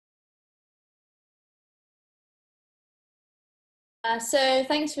So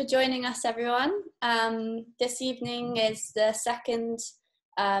thanks for joining us, everyone. This evening is the second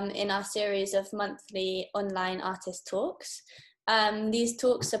in our series of monthly online artist talks. These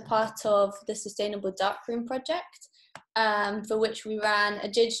talks are part of the Sustainable Darkroom project, for which we ran a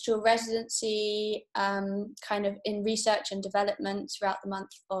digital residency kind of in research and development throughout the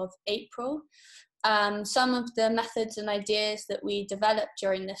month of April. Some of the methods and ideas that we developed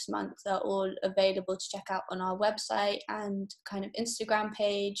during this month are all available to check out on our website and kind of Instagram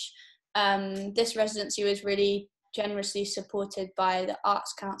page. This residency was really generously supported by the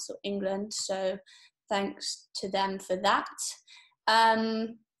Arts Council England, so thanks to them for that.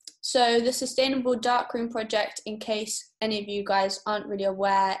 So the Sustainable Darkroom project, in case any of you guys aren't really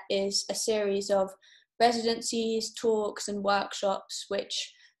aware, is a series of residencies, talks and workshops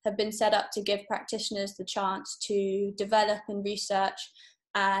which have been set up to give practitioners the chance to develop and research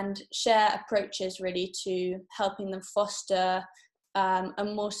and share approaches really to helping them foster a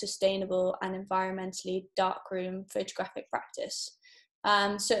more sustainable and environmentally darkroom photographic practice.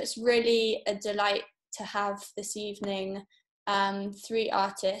 So it's really a delight to have this evening 3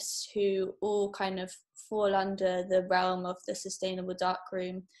 artists who all kind of fall under the realm of the Sustainable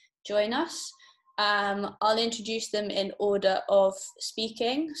Darkroom join us. I'll introduce them in order of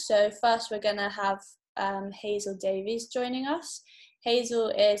speaking. So first we're going to have Hazel Davies joining us. Hazel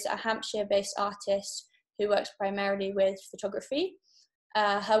is a Hampshire-based artist who works primarily with photography.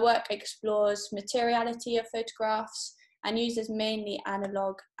 Her work explores materiality of photographs and uses mainly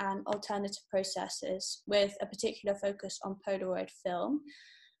analogue and alternative processes with a particular focus on Polaroid film.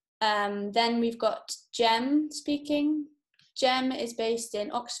 Then we've got Jem speaking. Jem is based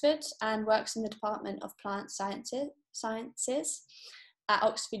in Oxford and works in the Department of Plant Sciences at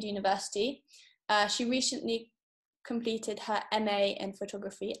Oxford University. She recently completed her MA in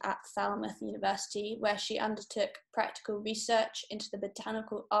photography at Falmouth University, where she undertook practical research into the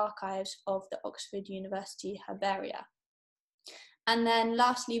botanical archives of the Oxford University Herbaria. And then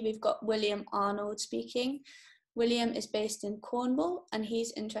lastly, we've got William Arnold speaking. William is based in Cornwall and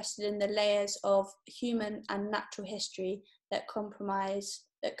he's interested in the layers of human and natural history that comprise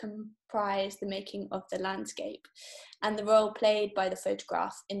the making of the landscape and the role played by the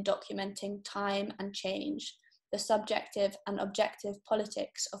photograph in documenting time and change, the subjective and objective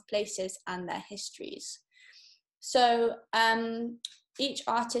politics of places and their histories. So each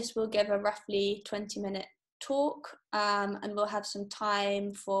artist will give a roughly 20-minute talk and we'll have some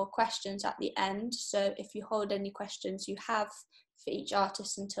time for questions at the end. So if you hold any questions you have for each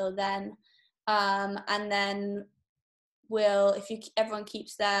artist until then, and then everyone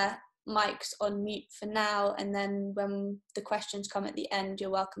keeps their mics on mute for now, and then when the questions come at the end,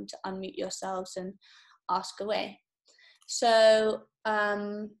 you're welcome to unmute yourselves and ask away. So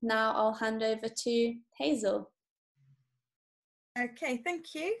now I'll hand over to Hazel. Okay,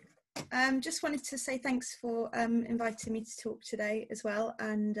 thank you. Just wanted to say thanks for inviting me to talk today as well,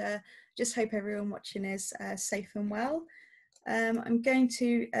 and just hope everyone watching is safe and well. I'm going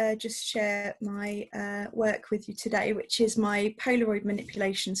to just share my work with you today, which is my Polaroid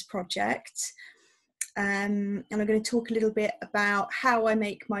manipulations project. And I'm going to talk a little bit about how I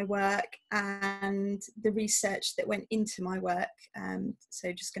make my work and the research that went into my work.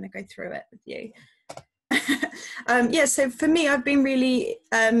 So just going to go through it with you. Yeah, so for me, I've been really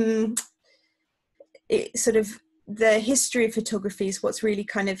sort of the history of photography is what's really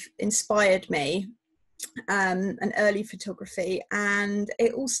kind of inspired me, and early photography. And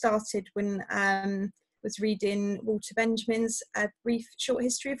it all started when I was reading Walter Benjamin's A Brief Short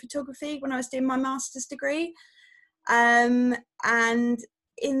History of Photography when I was doing my master's degree. And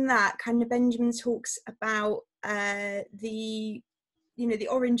in that, kind of Benjamin talks about the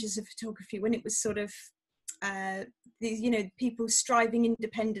origins of photography when it was sort of people striving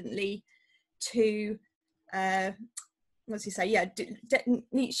independently to what's he say? Yeah,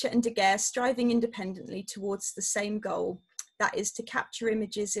 Nietzsche and Daguerre striving independently towards the same goal, that is to capture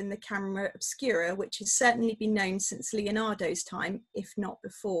images in the camera obscura, which has certainly been known since Leonardo's time, if not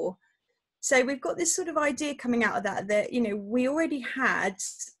before. So we've got this sort of idea coming out of that we already had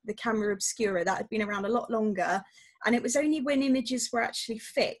the camera obscura that had been around a lot longer, and it was only when images were actually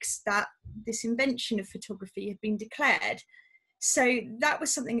fixed that this invention of photography had been declared. So that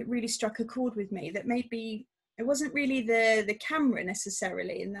was something that really struck a chord with me, that maybe it wasn't really the camera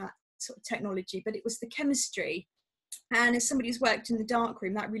necessarily in that sort of technology, but it was the chemistry. And as somebody who's worked in the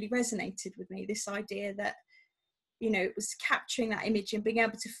darkroom, that really resonated with me, this idea that, it was capturing that image and being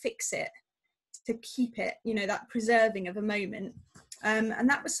able to fix it, to keep it, that preserving of a moment. And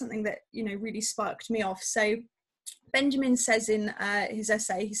that was something that, really sparked me off. So Benjamin says in his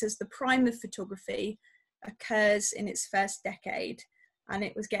essay, he says, the prime of photography occurs in its first decade. And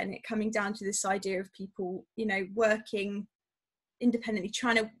it was getting it coming down to this idea of people, you know, working independently,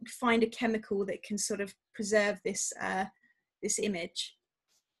 trying to find a chemical that can sort of preserve this this image.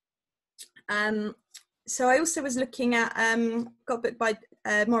 So I also was looking at, got a book by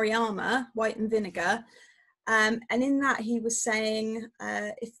Moriyama, White and Vinegar, and in that he was saying,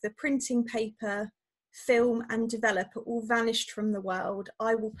 if the printing paper, film and develop are all vanished from the world,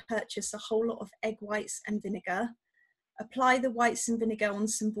 I will purchase a whole lot of egg whites and vinegar, apply the whites and vinegar on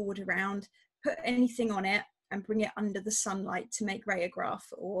some board around, put anything on it and bring it under the sunlight to make rayograph,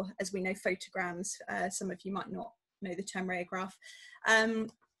 or as we know, photograms. Some of you might not know the term rayograph. And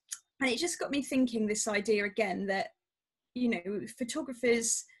it just got me thinking, this idea again that, you know,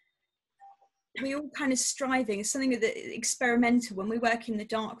 photographers, we all kind of striving, it's something that experimental. When we work in the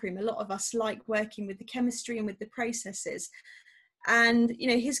darkroom, a lot of us like working with the chemistry and with the processes. And, you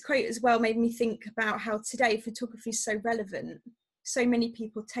know, his quote as well made me think about how today photography is so relevant. So many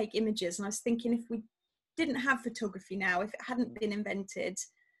people take images, and I was thinking, if we didn't have photography now, if it hadn't been invented,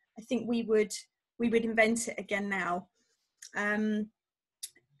 I think we would invent it again now.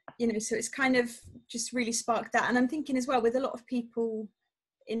 You know, so it's kind of just really sparked that. And I'm thinking as well, with a lot of people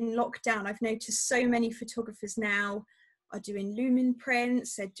in lockdown, I've noticed so many photographers now are doing lumen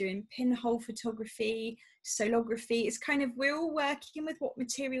prints, they're doing pinhole photography, solography. It's kind of, we're all working with what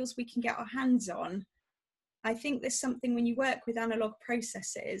materials we can get our hands on. I think there's something when you work with analog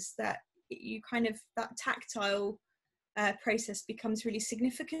processes that you kind of, that tactile process becomes really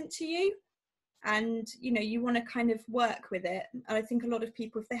significant to you. And, you know, you want to kind of work with it. And I think a lot of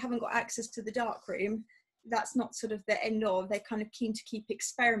people, if they haven't got access to the darkroom, that's not sort of the end of, they're kind of keen to keep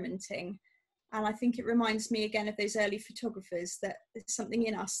experimenting. And I think it reminds me again of those early photographers, that there's something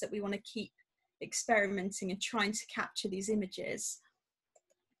in us that we want to keep experimenting and trying to capture these images.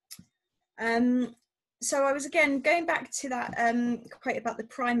 So I was again going back to that quote about the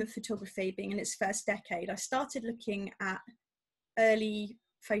prime of photography being in its first decade. I started looking at early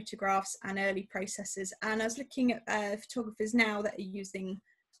photographs and early processes, and I was looking at photographers now that are using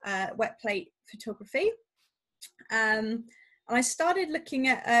wet plate photography. And I started looking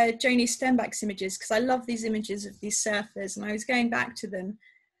at Joni Sternbach's images, because I love these images of these surfers, and I was going back to them.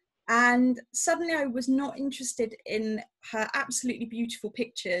 And suddenly I was not interested in her absolutely beautiful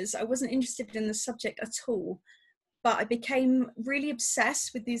pictures. I wasn't interested in the subject at all, but I became really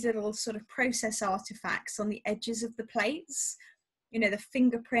obsessed with these little sort of process artifacts on the edges of the plates. You know, the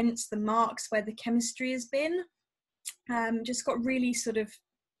fingerprints, the marks where the chemistry has been. Just got really sort of,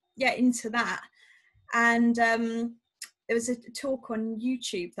 yeah, into that. And there was a talk on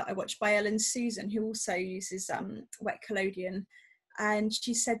YouTube that I watched by Ellen Susan, who also uses wet collodion. And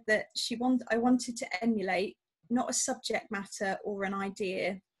she said that I wanted to emulate not a subject matter or an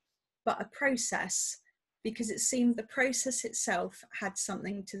idea, but a process, because it seemed the process itself had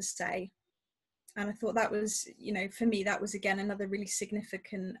something to say. And I thought that was, you know, for me, that was again another really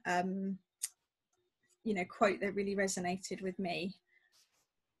significant, you know, quote that really resonated with me.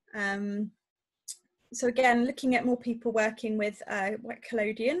 So again, looking at more people working with wet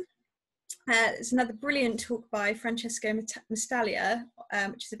collodion. There's another brilliant talk by Francesco Mastaglia,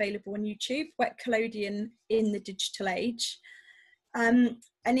 which is available on YouTube, Wet Collodion in the Digital Age. And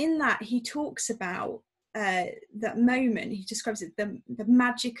in that, he talks about that moment, he describes it, the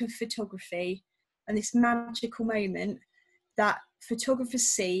magic of photography, and this magical moment that photographers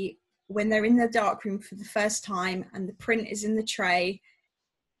see when they're in the darkroom for the first time and the print is in the tray,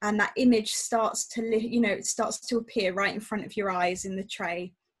 and that image starts to, you know, it starts to appear right in front of your eyes in the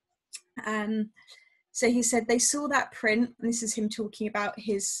tray. So he said they saw that print, and this is him talking about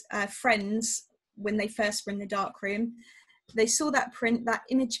his friends when they first were in the darkroom. They saw that print, that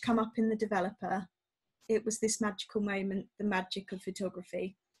image come up in the developer. It was this magical moment, the magic of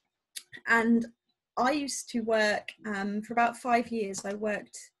photography. And I used to work for about 5 years. I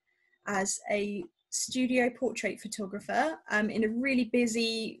worked as a studio portrait photographer in a really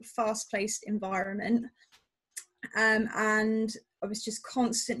busy, fast-paced environment. And I was just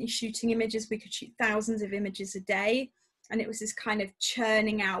constantly shooting images. We could shoot thousands of images a day. And it was this kind of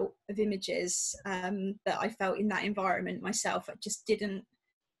churning out of images that I felt in that environment myself. I just didn't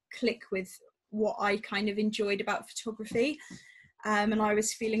click with what I kind of enjoyed about photography. And I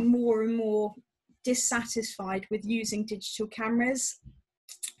was feeling more and more dissatisfied with using digital cameras.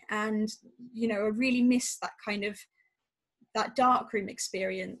 And, you know, I really missed that kind of, that darkroom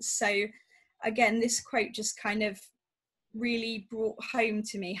experience. So again, this quote just kind of really brought home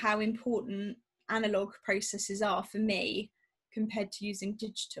to me how important analog processes are for me compared to using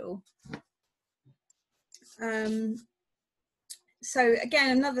digital. So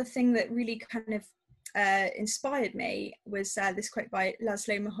again, another thing that really kind of inspired me was this quote by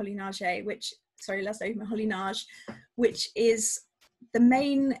Laszlo Moholy-Nagy, which is, the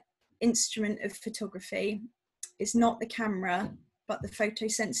main instrument of photography is not the camera, but the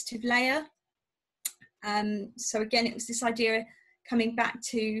photosensitive layer. So again, it was this idea coming back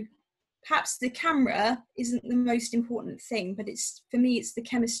to, perhaps the camera isn't the most important thing, but it's, for me, it's the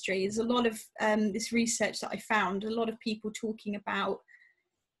chemistry. There's a lot of this research that I found, a lot of people talking about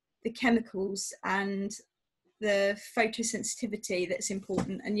the chemicals and the photosensitivity that's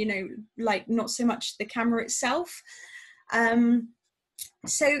important, and, you know, like, not so much the camera itself.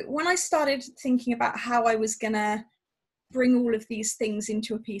 So when I started thinking about how I was gonna bring all of these things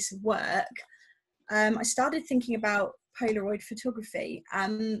into a piece of work, I started thinking about Polaroid photography.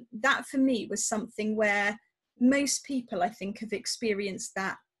 That for me was something where most people, I think, have experienced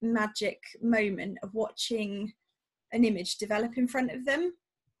that magic moment of watching an image develop in front of them.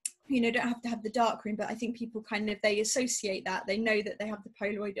 You know, don't have to have the darkroom, but I think people kind of, they associate that, they know that they have the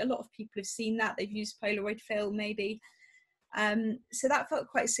Polaroid. A lot of people have seen that, they've used Polaroid film maybe. So that felt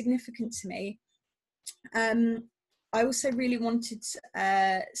quite significant to me. I also really wanted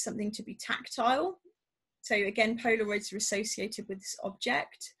something to be tactile. So again, Polaroids are associated with this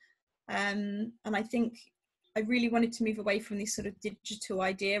object. And I think I really wanted to move away from this sort of digital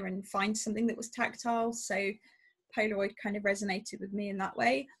idea and find something that was tactile. So Polaroid kind of resonated with me in that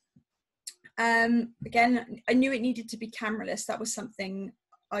way. Again, I knew it needed to be cameraless. That was something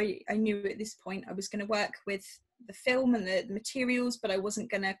I knew at this point. I was going to work with the film and the materials, but I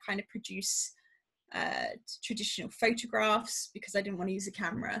wasn't going to kind of produce traditional photographs because I didn't want to use a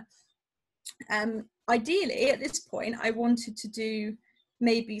camera. Ideally, at this point, I wanted to do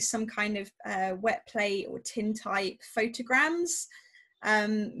maybe some kind of wet plate or tin type photograms,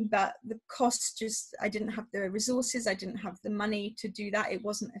 but the cost, just, I didn't have the resources, I didn't have the money to do that. It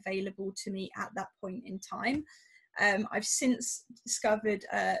wasn't available to me at that point in time. I've since discovered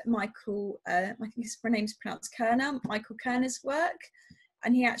Michael, I think his name's pronounced Kerner, Michael Kerner's work,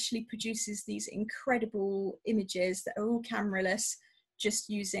 and he actually produces these incredible images that are all cameraless, just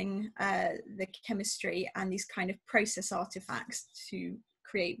using the chemistry and these kind of process artifacts to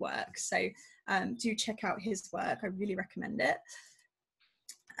create work. So do check out his work, I really recommend it.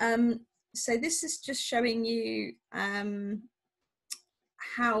 So this is just showing you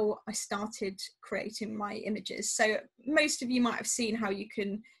how I started creating my images. So most of you might have seen how you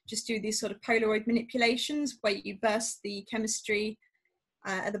can just do these sort of Polaroid manipulations where you burst the chemistry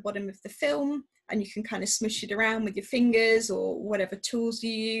at the bottom of the film, and you can kind of smush it around with your fingers or whatever tools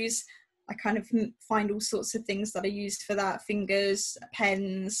you use. I kind of find all sorts of things that I use for that, fingers,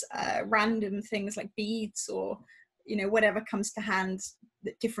 pens, random things like beads, or, you know, whatever comes to hand,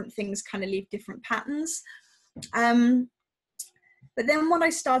 that different things kind of leave different patterns. But then what I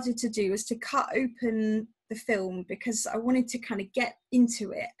started to do was to cut open the film, because I wanted to kind of get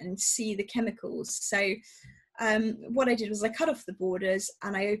into it and see the chemicals. So what I did was I cut off the borders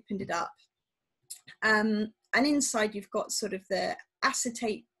and I opened it up. And inside you've got sort of the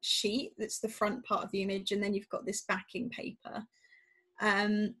acetate sheet, that's the front part of the image, and then you've got this backing paper.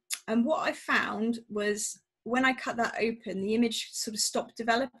 And what I found was when I cut that open, the image sort of stopped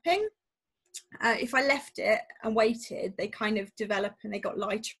developing. If I left it and waited, they kind of develop and they got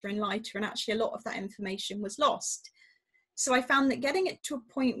lighter and lighter, and actually a lot of that information was lost. So I found that getting it to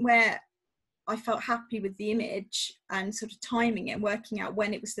a point where I felt happy with the image and sort of timing it, working out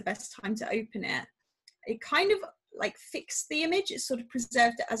when it was the best time to open it, it kind of like fixed the image. It sort of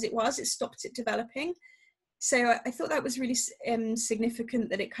preserved it as it was, it stopped it developing. So I thought that was really significant,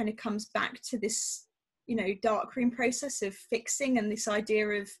 that it kind of comes back to this, you know, darkroom process of fixing, and this idea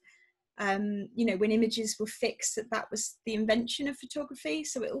of you know, when images were fixed, that was the invention of photography.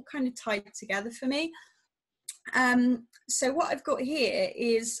 So it all kind of tied together for me. So what I've got here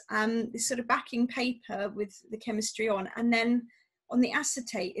is this sort of backing paper with the chemistry on, and then on the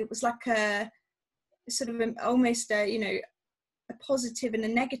acetate, it was like a sort of almost a, you know, a positive and a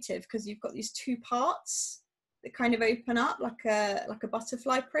negative, because you've got these two parts that kind of open up like a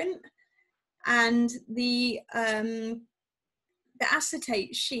butterfly print, and the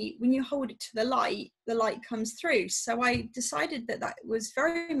acetate sheet, when you hold it to the light comes through. So I decided that that was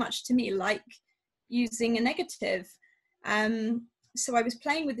very much to me like using a negative. So I was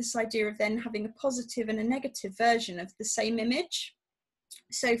playing with this idea of then having a positive and a negative version of the same image.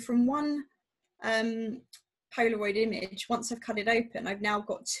 So from one Polaroid image, once I've cut it open, I've now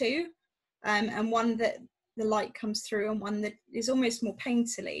got two, and one that the light comes through and one that is almost more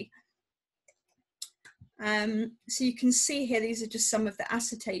painterly. So you can see here, these are just some of the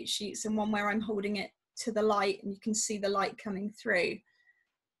acetate sheets, and one where I'm holding it to the light and you can see the light coming through.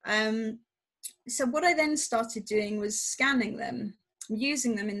 So what I then started doing was scanning them,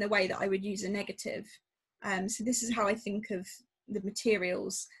 using them in the way that I would use a negative. So this is how I think of the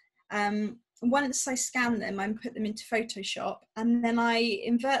materials. Once I scan them, I put them into Photoshop, and then I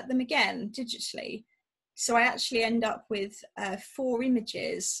invert them again digitally. So I actually end up with 4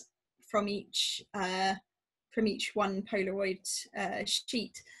 images from each one Polaroid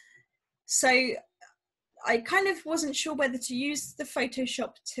sheet. So I kind of wasn't sure whether to use the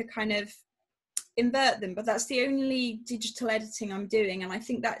Photoshop to kind of invert them, but that's the only digital editing I'm doing, and I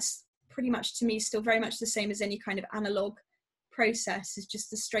think that's pretty much, to me, still very much the same as any kind of analog process, is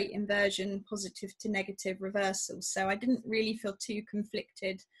just a straight inversion, positive to negative reversal. So I didn't really feel too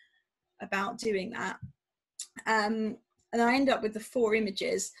conflicted about doing that, and I end up with the 4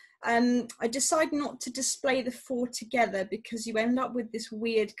 images. I decide not to display the 4 together because you end up with this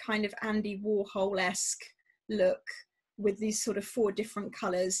weird kind of Andy Warhol-esque look with these sort of 4 different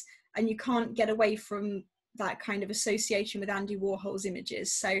colours, and you can't get away from that kind of association with Andy Warhol's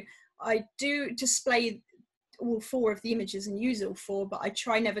images. So I do display all 4 of the images and use all 4, but I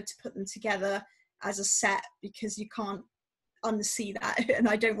try never to put them together as a set because you can't unsee that, and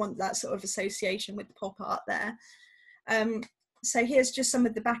I don't want that sort of association with the pop art there. So here's just some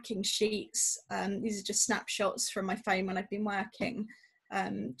of the backing sheets. These are just snapshots from my phone when I've been working,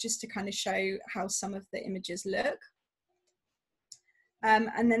 just to kind of show how some of the images look.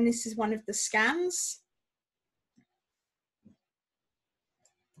 And then this is one of the scans.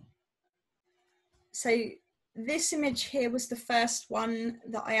 So this image here was the first one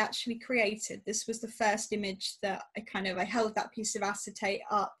that I actually created. This was the first image that I held that piece of acetate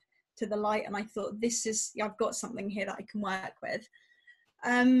up to the light, and I thought, this is, I've got something here that I can work with.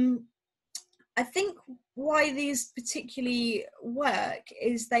 I think why these particularly work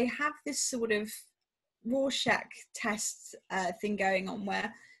is they have this sort of Rorschach test thing going on,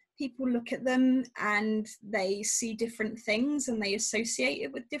 where people look at them and they see different things and they associate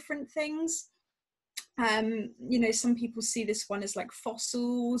it with different things. You know, some people see this one as like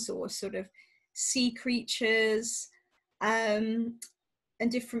fossils or sort of sea creatures, and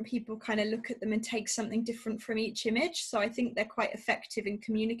different people kind of look at them and take something different from each image. So I think they're quite effective in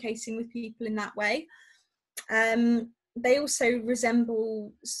communicating with people in that way. They also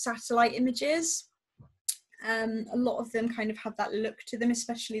resemble satellite images. A lot of them kind of have that look to them,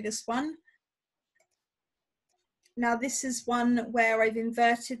 especially this one. Now this is one where I've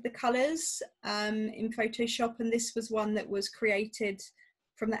inverted the colours in Photoshop, and this was one that was created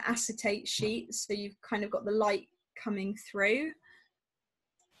from the acetate sheet, so you've kind of got the light coming through.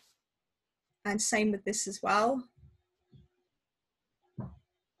 And same with this as well.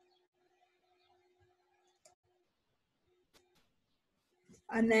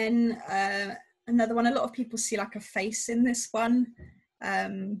 And then another one, a lot of people see like a face in this one.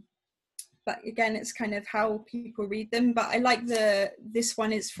 But again, it's kind of how people read them. But I like this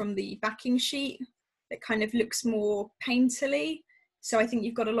one is from the backing sheet. It kind of looks more painterly. So I think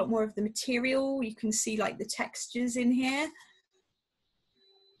you've got a lot more of the material. You can see like the textures in here.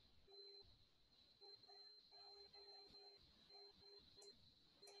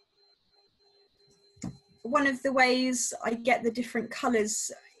 One of the ways I get the different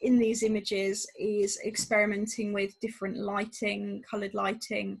colours in these images is experimenting with different lighting, coloured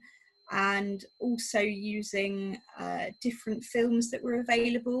lighting, and also using different films that were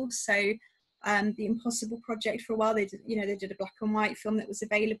available. So the Impossible Project, for a while, they did a black and white film that was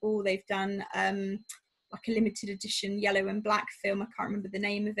available. They've done like a limited edition yellow and black film. I can't remember the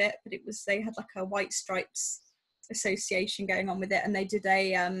name of it, but they had like a White Stripes association going on with it, and they did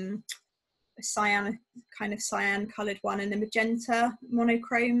a cyan coloured one and a magenta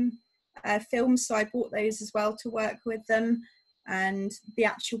monochrome film. So I bought those as well to work with them. And the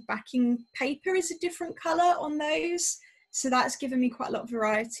actual backing paper is a different colour on those, so that's given me quite a lot of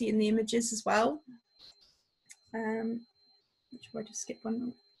variety in the images as well. Should I just skip one?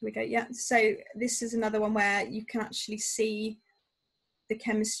 Here we go. Yeah, so this is another one where you can actually see the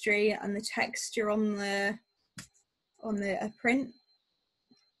chemistry and the texture on the print.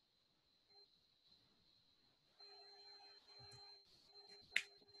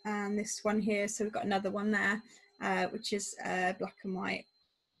 And this one here, so we've got another one there, which is black and white.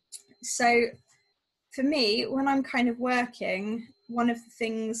 So for me, when I'm kind of working, one of the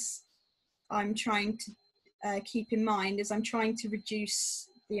things I'm trying to keep in mind is I'm trying to reduce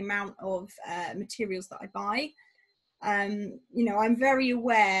the amount of materials that I buy. You know, I'm very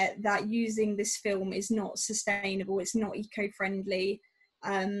aware that using this film is not sustainable, it's not eco-friendly.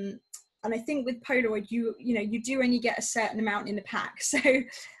 I think with Polaroid, you know, you do only get a certain amount in the pack. So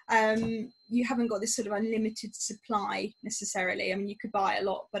you haven't got this sort of unlimited supply necessarily. I mean, you could buy a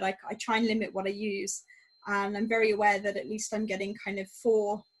lot, but I try and limit what I use. And I'm very aware that at least I'm getting kind of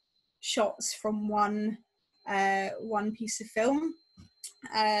 4 shots from one piece of film.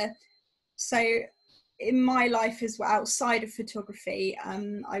 So in my life as well, outside of photography,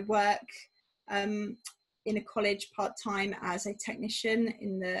 I work in a college part-time as a technician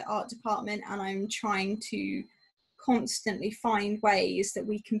in the art department, and I'm trying to constantly find ways that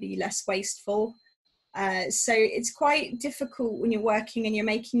we can be less wasteful. So it's quite difficult when you're working and you're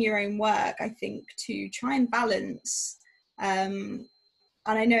making your own work, I think, to try and balance. And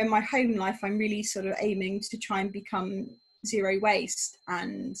I know in my home life, I'm really sort of aiming to try and become zero waste.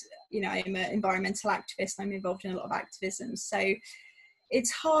 And, you know, I'm an environmental activist. I'm involved in a lot of activism. So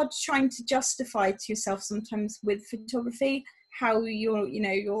it's hard trying to justify to yourself sometimes with photography how you're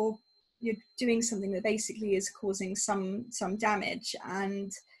doing something that basically is causing some damage.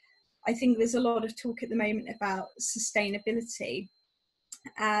 And I think there's a lot of talk at the moment about sustainability,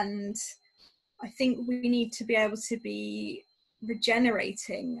 and I think we need to be able to be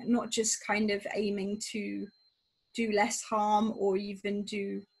regenerating, not just kind of aiming to do less harm or even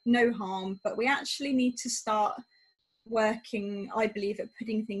do no harm, but we actually need to start working, I believe, at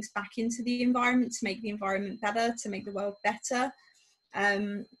putting things back into the environment to make the environment better, to make the world better.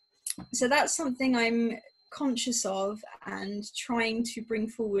 So that's something I'm conscious of and trying to bring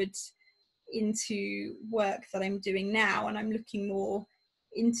forward into work that I'm doing now. And I'm looking more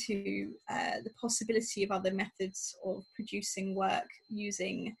into the possibility of other methods of producing work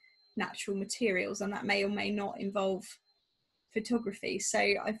using natural materials, and that may or may not involve photography. So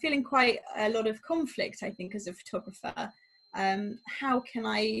I'm feeling quite a lot of conflict, I think, as a photographer. How can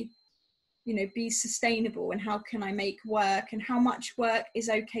I, you know, be sustainable, and how can I make work, and how much work is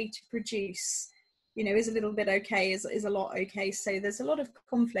okay to produce? You know, is a little bit okay, is a lot okay? So there's a lot of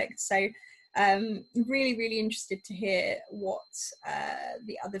conflict. So really, really interested to hear what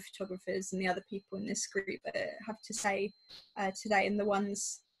the other photographers and the other people in this group have to say today. And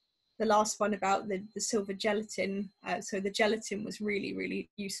the last one about the silver gelatin. So the gelatin was really, really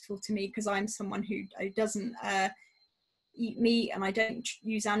useful to me, because I'm someone who doesn't eat meat and I don't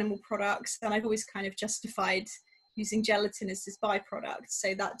use animal products, and I've always kind of justified using gelatin as this byproduct.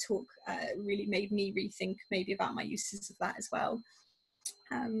 So that talk really made me rethink maybe about my uses of that as well.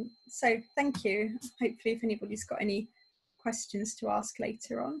 So thank you. Hopefully if anybody's got any questions to ask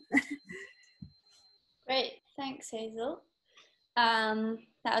later on. Great, thanks Hazel.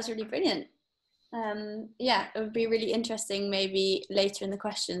 That was really brilliant. Yeah, it would be really interesting maybe later in the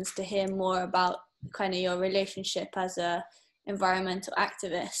questions to hear more about kind of your relationship as a environmental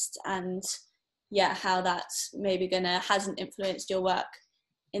activist, and yeah, how that's maybe hasn't influenced your work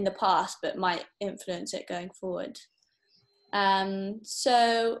in the past but might influence it going forward.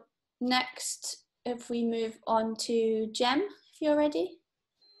 So next, if we move on to Jem, if you're ready.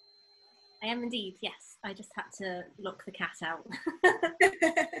 I am indeed, yes. I just had to lock the cat out.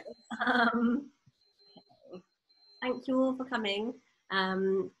 Okay. Thank you all for coming.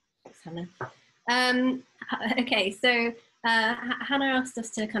 Okay, so Hannah asked us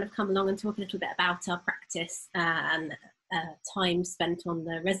to kind of come along and talk a little bit about our practice and time spent on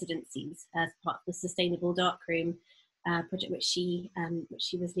the residencies as part of the Sustainable Darkroom project which she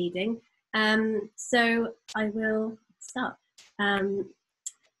was leading. So I will start.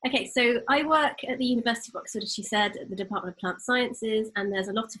 Okay, so I work at the University of Oxford, as she said, at the Department of Plant Sciences, and there's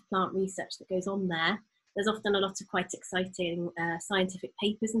a lot of plant research that goes on there. There's often a lot of quite exciting scientific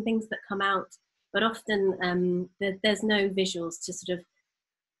papers and things that come out, but often there's no visuals to sort of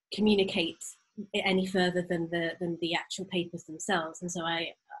communicate it any further than the actual papers themselves. And so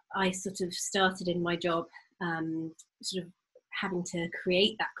I sort of started in my job sort of having to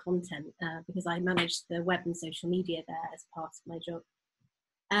create that content because I managed the web and social media there as part of my job.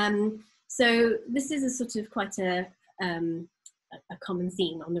 So this is a sort of quite a common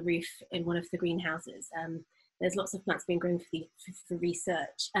scene on the roof in one of the greenhouses. There's lots of plants being grown for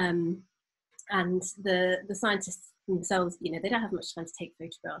research, and the scientists themselves, you know, they don't have much time to take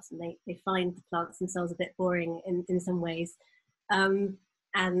photographs, and they find the plants themselves a bit boring in some ways.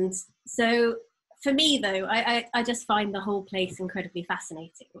 And so for me, though, I just find the whole place incredibly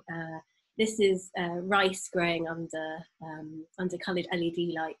fascinating. This is rice growing under coloured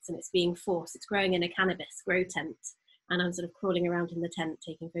LED lights, and it's being forced. It's growing in a cannabis grow tent, and I'm sort of crawling around in the tent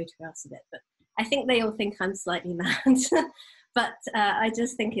taking photographs of it. But I think they all think I'm slightly mad. But I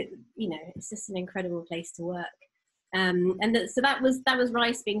just think it's just an incredible place to work. So that was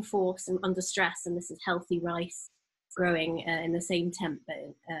rice being forced and under stress, and this is healthy rice growing in the same temp, but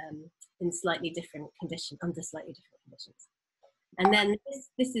in slightly different conditions, under slightly different conditions. And then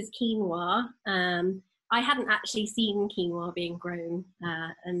this is quinoa. I hadn't actually seen quinoa being grown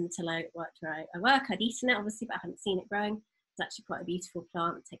until I worked where I work. I'd eaten it, obviously, but I hadn't seen it growing. It's actually quite a beautiful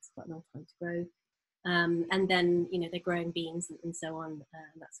plant. It takes quite a long time to grow. And then, you know, they're growing beans and so on.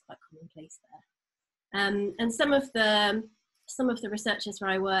 That's quite commonplace there. And some of the researchers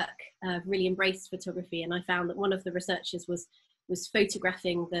where I work really embraced photography, and I found that one of the researchers was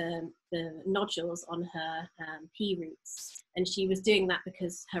photographing the nodules on her pea roots, and she was doing that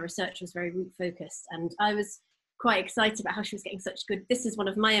because her research was very root focused, and I was quite excited about how she was getting such good. This is one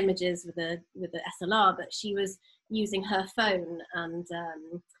of my images with the SLR, but she was using her phone, and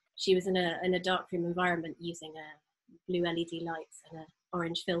she was in a darkroom environment using a blue LED lights and an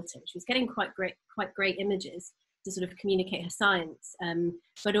orange filter. She was getting quite great images to sort of communicate her science,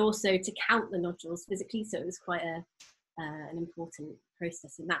 but also to count the nodules physically. So it was quite an important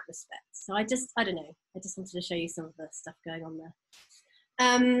process in that respect. So I don't know, I just wanted to show you some of the stuff going on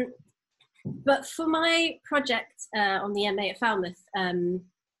there. But for my project on the MA at Falmouth,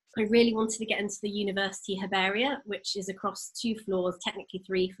 I really wanted to get into the university herbaria, which is across 2 floors, technically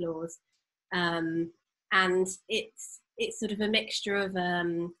 3 floors. And it's sort of a mixture of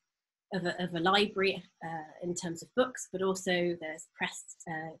a library in terms of books, but also there's pressed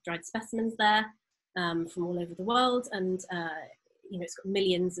dried specimens there from all over the world, and you know, it's got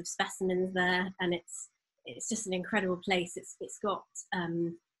millions of specimens there, and it's just an incredible place. It's got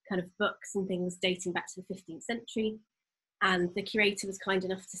kind of books and things dating back to the 15th century, and the curator was kind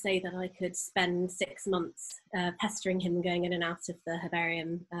enough to say that I could spend 6 months pestering him, going in and out of the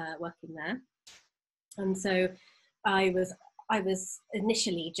herbarium, working there. And so I was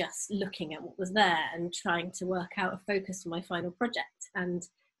initially just looking at what was there and trying to work out a focus for my final project. And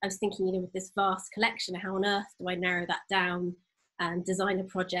I was thinking, you know, with this vast collection, how on earth do I narrow that down and design a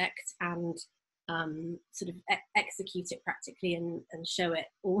project and sort of execute it practically and show it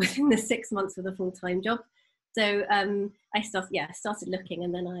all within the 6 months with a full-time job. So I started looking,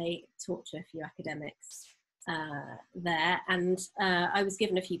 and then I talked to a few academics there, and I was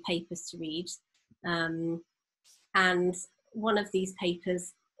given a few papers to read. And one of these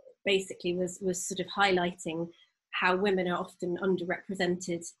papers basically was sort of highlighting how women are often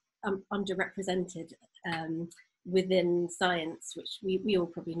underrepresented within science, which we all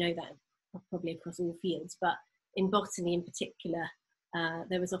probably know that, probably across all fields, but in botany in particular,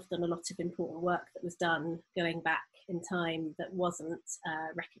 there was often a lot of important work that was done going back in time that wasn't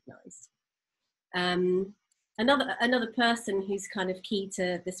recognised. Another person who's kind of key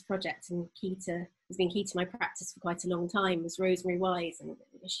to this project and has been key to my practice for quite a long time was Rosemary Wise, and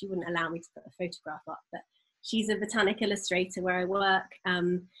she wouldn't allow me to put a photograph up, but she's a botanic illustrator where I work,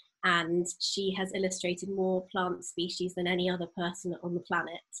 and she has illustrated more plant species than any other person on the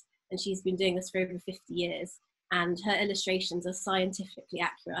planet, and she's been doing this for over 50 years, and her illustrations are scientifically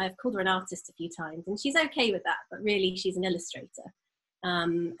accurate. I've called her an artist a few times, and she's okay with that, but really she's an illustrator.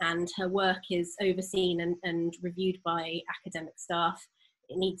 And her work is overseen and reviewed by academic staff.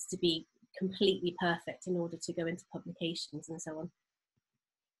 It needs to be completely perfect in order to go into publications and so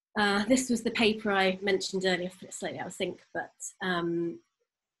on. This was the paper I mentioned earlier, I've put it slightly out of sync, but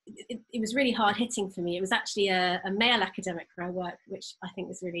it was really hard hitting for me. It was actually a male academic where I work, which I think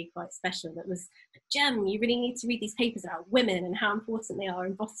was really quite special. That was, Jem, you really need to read these papers about women and how important they are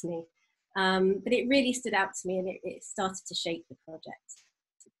in botany. But it really stood out to me, and it started to shape the project.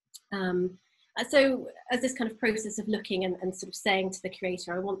 So as this kind of process of looking and sort of saying to the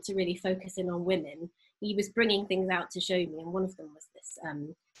curator, I want to really focus in on women, he was bringing things out to show me, and one of them was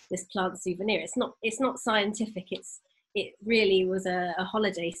this plant souvenir. It's not scientific, it really was a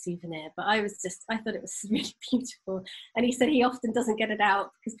holiday souvenir, but I thought it was really beautiful. And he said he often doesn't get it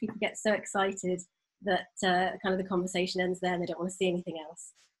out because people get so excited that kind of the conversation ends there and they don't want to see anything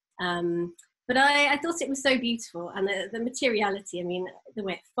else. But I thought it was so beautiful, and the materiality, I mean, the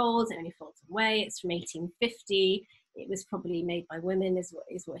way it folds, it only folds one way. It's from 1850. It was probably made by women, is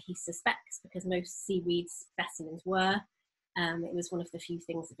what he suspects, because most seaweed specimens were. It was one of the few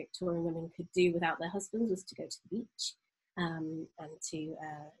things that Victorian women could do without their husbands, was to go to the beach, and to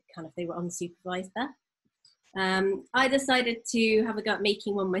they were unsupervised there. I decided to have a go at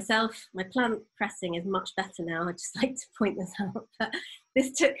making one myself. My plant pressing is much better now. I'd just like to point this out, but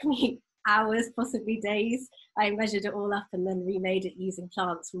this took me hours, possibly days. I measured it all up and then remade it using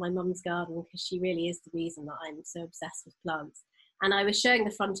plants from my mum's garden, because she really is the reason that I'm so obsessed with plants. And I was showing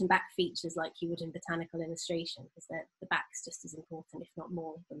the front and back features like you would in botanical illustration, because the back's just as important, if not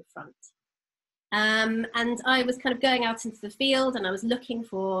more, than the front. And I was kind of going out into the field, and I was looking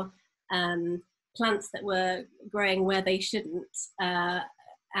for plants that were growing where they shouldn't.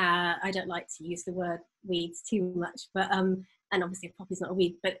 I don't like to use the word weeds too much, but and obviously a poppy's not a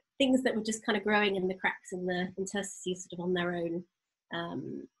weed, but things that were just kind of growing in the cracks and the interstices sort of on their own.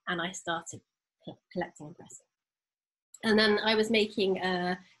 And I started collecting and pressing. And then I was making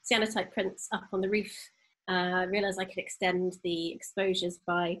cyanotype prints up on the roof. Realised I could extend the exposures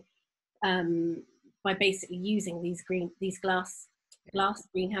by basically using these glass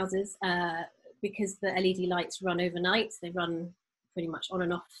greenhouses, because the LED lights run overnight. They run pretty much on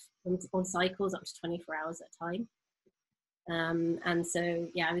and off on cycles up to 24 hours at a time. And so,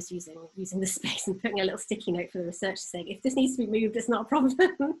 yeah, I was using the space and putting a little sticky note for the researcher saying, if this needs to be moved, it's not a problem.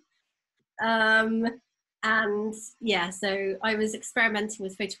 And yeah, so I was experimenting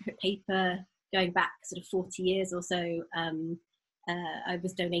with photographic paper going back sort of 40 years or so. I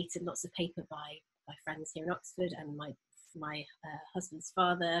was donated lots of paper by friends here in Oxford and my husband's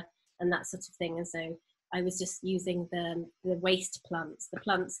father and that sort of thing. And so I was just using the waste plants, the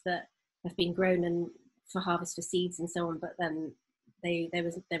plants that have been grown and for harvest for seeds and so on, but then they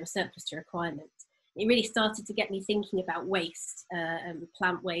were surplus to requirement. It really started to get me thinking about waste and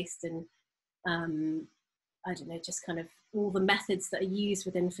plant waste and I don't know, just kind of all the methods that are used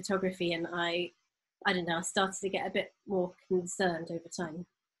within photography. And I don't know, I started to get a bit more concerned over time.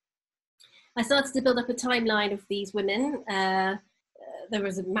 I started to build up a timeline of these women. There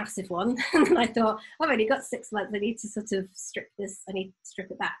was a massive one, and I thought, I've only got 6 months, I need to sort of strip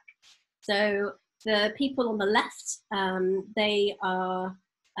it back. So the people on the left, they are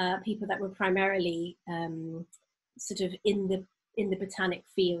people that were primarily sort of in the botanic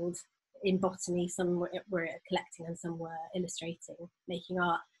field, in botany. Some were collecting and some were illustrating, making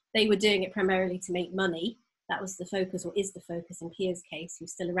art. They were doing it primarily to make money. That was the focus, or is the focus in Pia's case,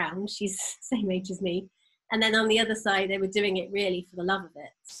 who's still around. She's the same age as me. And then on the other side, they were doing it really for the love of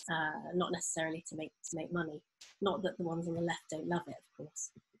it, not necessarily to make money. Not that the ones on the left don't love it, of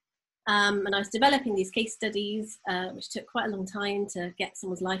course. And I was developing these case studies, which took quite a long time to get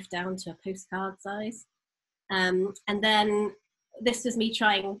someone's life down to a postcard size. And then this was me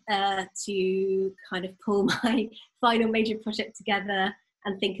trying to kind of pull my final major project together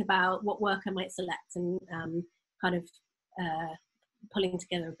and think about what work I might select and kind of pulling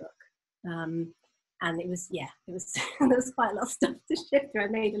together a book. And it was there was quite a lot of stuff to shift through. I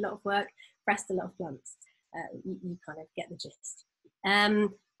made a lot of work, pressed a lot of plants. You kind of get the gist. And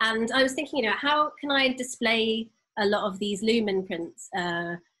I was thinking, how can I display a lot of these lumen prints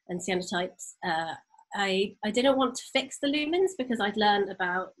and cyanotypes? I didn't want to fix the lumens because I'd learned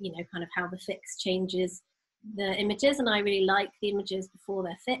about, kind of how the fix changes the images, and I really like the images before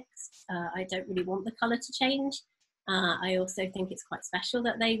they're fixed. I don't really want the colour to change. I also think it's quite special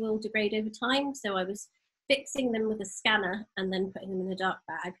that they will degrade over time. So I was fixing them with a scanner and then putting them in a dark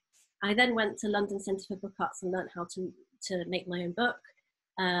bag. I then went to London Centre for Book Arts and learnt how to make my own book.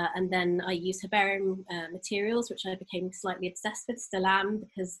 And then I used herbarium materials, which I became slightly obsessed with, still am,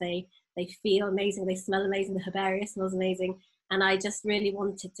 because they feel amazing, they smell amazing, the herbaria smells amazing. And I just really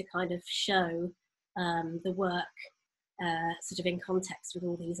wanted to kind of show the work sort of in context with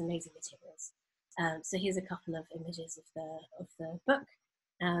all these amazing materials. So here's a couple of images of the book,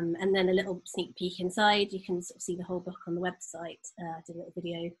 and then a little sneak peek inside. You can sort of see the whole book on the website. I did a little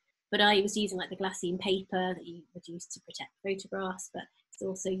video, but I was using like the glassine paper that you would use to protect photographs, but it's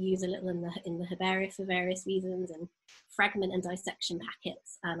also used a little in the herbaria for various reasons, and fragment and dissection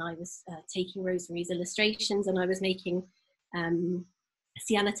packets. And I was taking Rosemary's illustrations, and I was making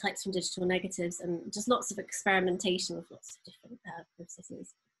cyanotypes from digital negatives, and just lots of experimentation with lots of different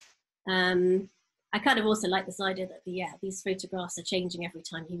processes. I kind of also like this idea that these photographs are changing every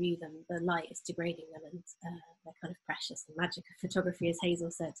time you view them. The light is degrading them, and they're kind of precious. The magic of photography, as Hazel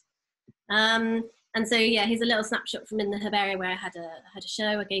said. And so here's a little snapshot from in the herbaria where I had a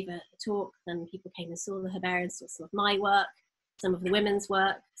show. I gave a talk, then people came and saw the herbaria and saw some of my work, some of the women's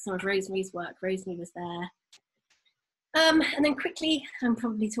work, some of Rosemary's work. Rosemary was there. And then quickly, I'm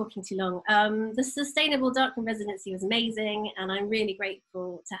probably talking too long. The Sustainable Darkroom residency was amazing, and I'm really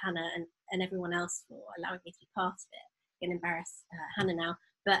grateful to Hannah and everyone else for allowing me to be part of it. I'm going to embarrass Hannah now,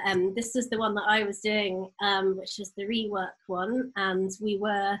 but this was the one that I was doing, which was the rework one, and we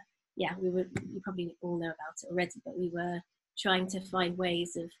were, you probably all know about it already, but we were trying to find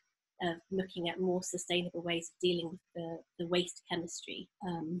ways of looking at more sustainable ways of dealing with the waste chemistry.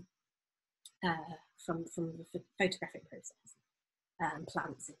 From the photographic process,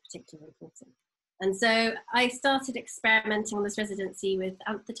 plants in particular important. And so I started experimenting on this residency with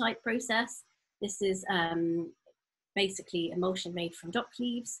anthotype process. This is basically emulsion made from dock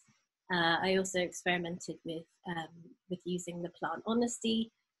leaves. I also experimented with using the plant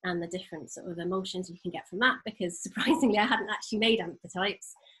honesty and the different sort of emulsions you can get from that, because surprisingly I hadn't actually made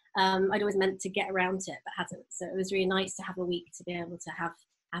amphitypes. I'd always meant to get around to it but hadn't, so it was really nice to have a week to be able to have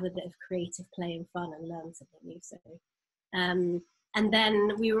a bit of creative play and fun and learn something new. So and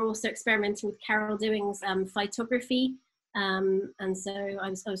then we were also experimenting with Carol Dewing's photography, and so I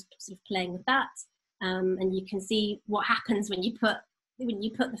was sort of playing with that, and you can see what happens when you put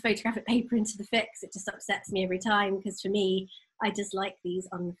the photographic paper into the fix. It just upsets me every time, because for me, I just like these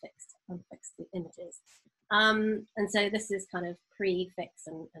unfixed images. And so this is kind of pre-fix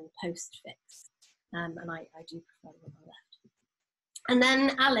and post-fix, and I do prefer them on the left. And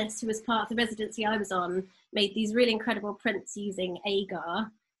then Alice, who was part of the residency I was on, made these really incredible prints using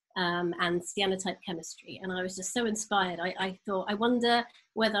agar and cyanotype chemistry, and I was just so inspired. I thought, I wonder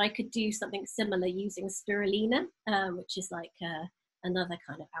whether I could do something similar using spirulina, which is like another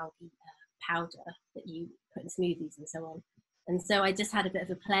kind of algae powder that you put in smoothies and so on. And so I just had a bit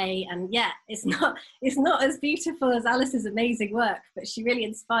of a play, and yeah, it's not as beautiful as Alice's amazing work, but she really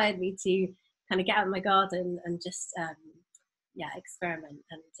inspired me to kind of get out of my garden and just experiment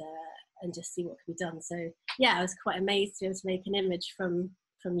and just see what could be done. So yeah, I was quite amazed to be able to make an image from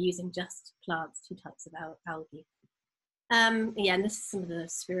using just plants, 2 types of algae. And this is some of the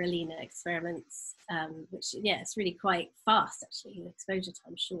spirulina experiments, which it's really quite fast actually, the exposure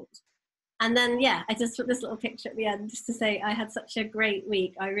time short. And then I just put this little picture at the end just to say I had such a great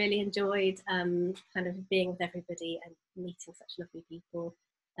week. I really enjoyed kind of being with everybody and meeting such lovely people.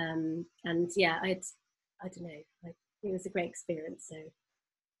 And I don't know, it was a great experience. So,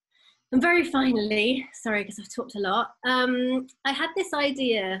 and very finally, sorry because I've talked a lot, I had this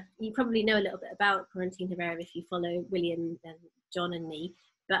idea. You probably know a little bit about Quarantine Herbaria if you follow William and John and me,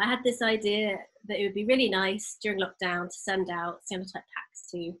 but I had this idea that it would be really nice during lockdown to send out cyanotype packs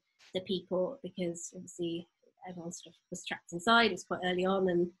to the people, because obviously everyone sort of was trapped inside. It was quite early on,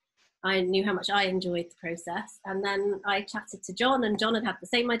 and I knew how much I enjoyed the process. And then I chatted to John, and John had the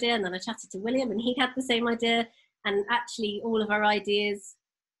same idea, and then I chatted to William, and he had the same idea, and actually all of our ideas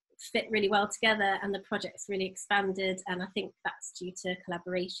fit really well together, and the project's really expanded, and I think that's due to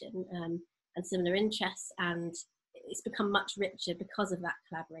collaboration and similar interests, and it's become much richer because of that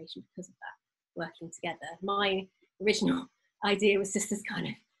collaboration, because of that working together. My original idea was just this kind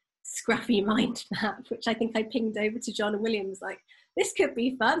of scruffy mind map, which I think I pinged over to John and William, was like, this could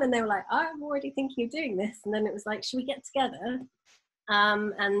be fun, and they were like, I'm already thinking of doing this, and then it was like, should we get together?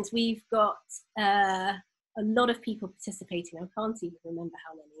 And we've got a lot of people participating. I can't even remember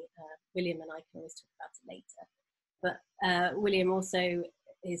how many. William and I can always talk about it later, but William also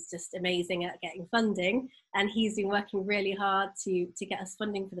is just amazing at getting funding, and he's been working really hard to get us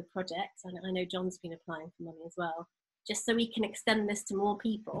funding for the project, and I know John's been applying for money as well, just so we can extend this to more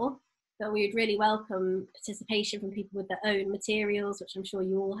people. But we would really welcome participation from people with their own materials, which I'm sure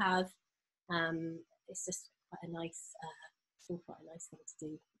you all have. It's just quite a nice thing to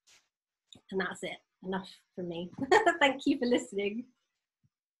do. And that's it. Enough from me. Thank you for listening.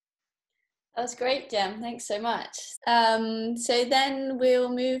 That was great, Jem. Thanks so much. So then we'll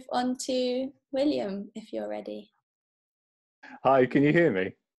move on to William, if you're ready. Hi, can you hear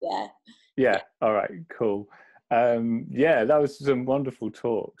me? Yeah. All right, cool. That was some wonderful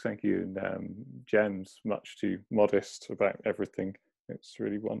talks. Thank you. And Jem's much too modest about everything. It's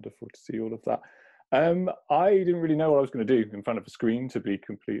really wonderful to see all of that. I didn't really know what I was going to do in front of a screen, to be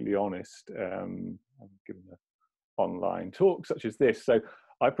completely honest. I'm giving an online talk such as this. So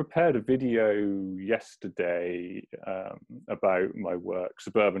I prepared a video yesterday about my work,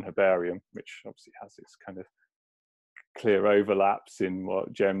 Suburban Herbarium, which obviously has its kind of clear overlaps in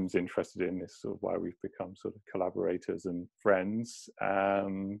what Jem's interested in. This is sort of why we've become sort of collaborators and friends.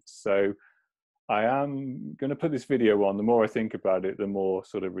 So I am going to put this video on. The more I think about it, the more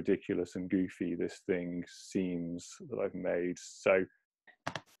sort of ridiculous and goofy this thing seems that I've made. So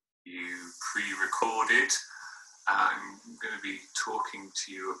you pre-recorded. I'm going to be talking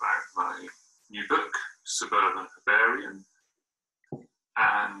to you about my new book, Suburban Herbarium,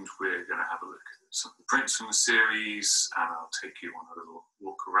 and we're going to have a look at some of the prints from the series, and I'll take you on a little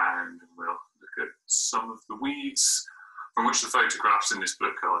walk around, and we'll look at some of the weeds from which the photographs in this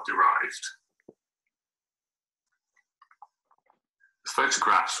book are derived. The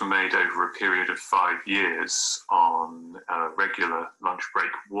photographs were made over a period of 5 years on a regular lunch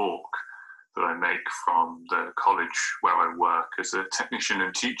break walk that I make from the college where I work as a technician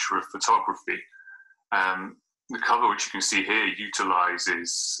and teacher of photography. The cover, which you can see here,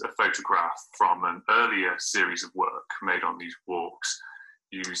 utilises a photograph from an earlier series of work made on these walks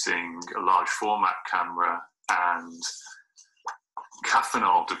using a large format camera and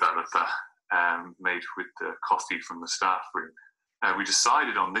cathinol developer made with the coffee from the staff room. we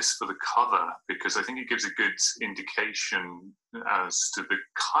decided on this for the cover because I think it gives a good indication as to the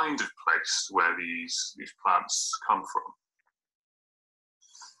kind of place where these plants come from.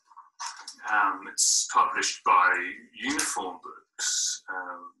 It's published by Uniform Books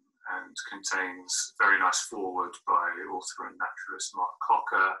and contains a very nice foreword by author and naturalist Mark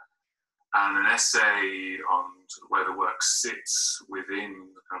Cocker, and an essay on where the work sits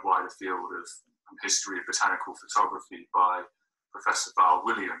within the kind of wider field of history of botanical photography by Professor Val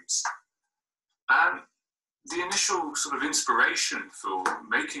Williams. The initial sort of inspiration for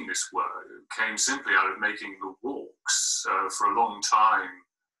making this work came simply out of making the walks. For a long time,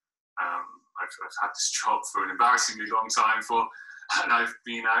 I've had this job for an embarrassingly long time, and I've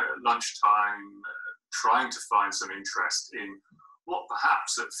been out at lunchtime trying to find some interest in what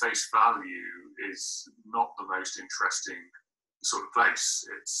perhaps at face value is not the most interesting sort of place.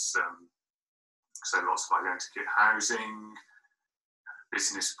 It's so lots of identikit housing,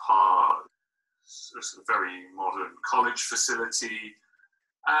 business park, a sort of very modern college facility,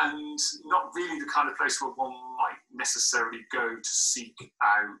 and not really the kind of place where one might necessarily go to seek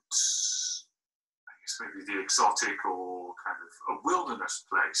out, I guess, maybe the exotic or kind of a wilderness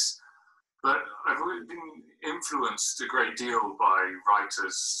place. But I've always been influenced a great deal by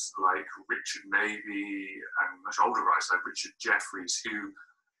writers like Richard Mabey and much older writers like Richard Jeffries, who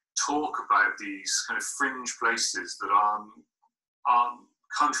talk about these kind of fringe places that aren't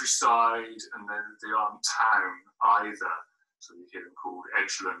countryside and then they aren't town either. So we hear them called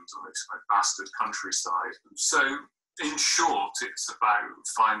edgeland or this kind of bastard countryside. So in short, it's about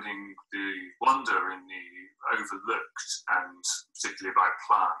finding the wonder in the overlooked, and particularly about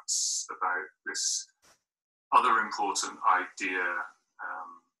plants, about this other important idea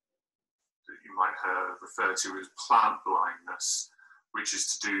that you might refer to as plant blindness, which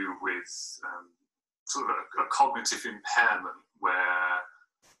is to do with sort of a cognitive impairment where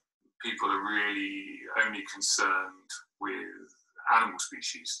people are really only concerned with animal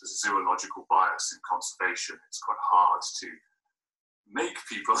species. There's a zoological bias in conservation. It's quite hard to make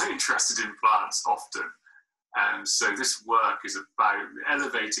people interested in plants often. And so this work is about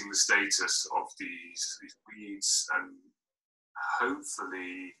elevating the status of these weeds and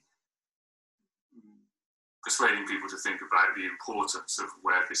hopefully persuading people to think about the importance of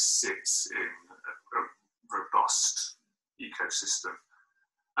where this sits in a robust ecosystem.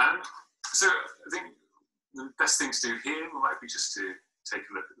 And so I think the best thing to do here might be just to take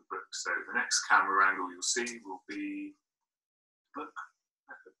a look at the book. So the next camera angle you'll see will be the book.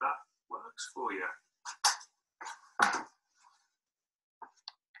 I hope that works for you.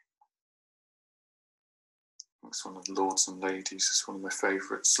 It's one of the Lords and Ladies. It's one of my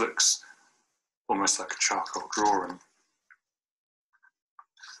favourites. Looks almost like a charcoal drawing.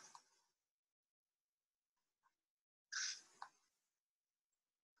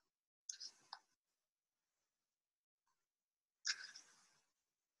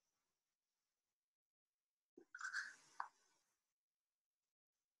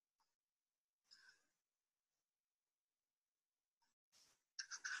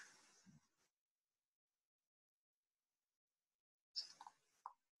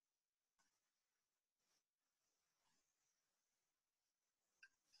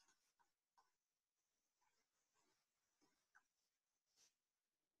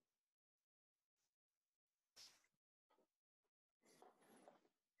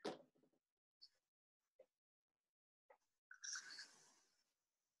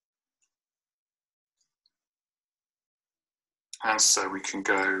 And so we can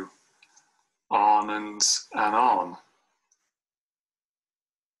go on and on.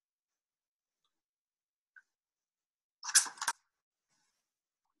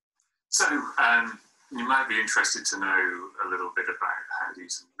 So you might be interested to know a little bit about how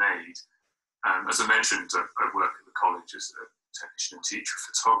these are made. As I mentioned, I work at the college as a technician and teacher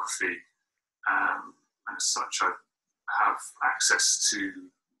of photography, and as such I have access to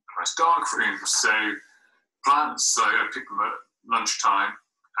nice darkrooms. So plants, so I pick them at lunchtime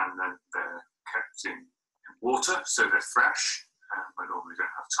and then they're kept in water, so they're fresh. I normally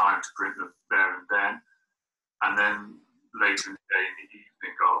don't have time to print them there and then. And then later in the day, in the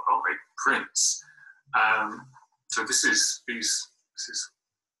evening, I'll make prints. So this is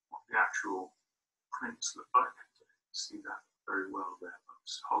what the actual prints look like. You can see that very well there. I'll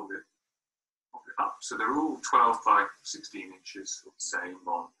just hold it up. So they're all 12 by 16 inches, the same,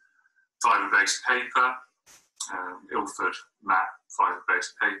 on fibre-based paper. Ilford matte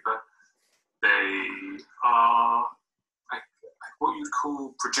fibre-based paper. They are what you'd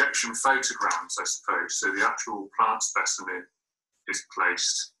call projection photograms, I suppose. So the actual plant specimen is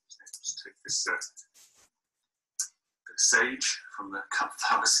placed. Let's take this sage from the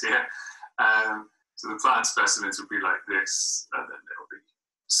campfires here. So the plant specimens will be like this, and then they'll be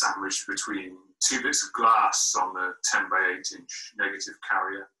sandwiched between two bits of glass on the 10 by 8 inch negative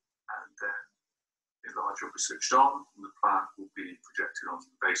carrier, and then the enlarger will be switched on, and the plant will be projected onto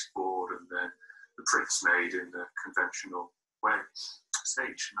the baseboard, and then the prints made in the conventional way.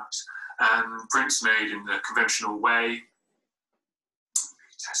 Sage, nice. Prints made in the conventional way,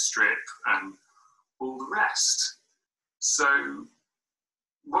 test strip, and all the rest. So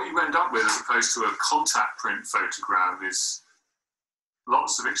what you end up with, as opposed to a contact print photogram, is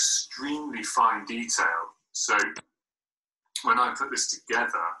lots of extremely fine detail. So when I put this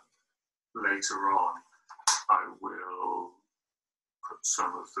together later on, I will put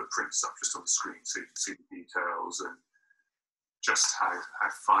some of the prints up just on the screen so you can see the details and just how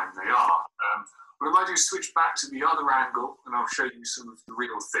fine they are. What I might do is switch back to the other angle, and I'll show you some of the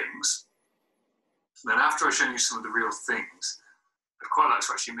real things. And then after I've shown you some of the real things, I'd quite like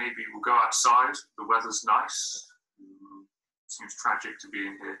to actually, maybe we'll go outside. The weather's nice. Seems tragic to be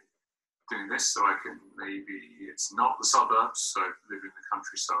in here doing this, so I can maybe, it's not the suburbs, so I live in the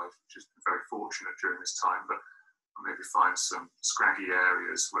countryside, which has been very fortunate during this time, but I'll maybe find some scraggy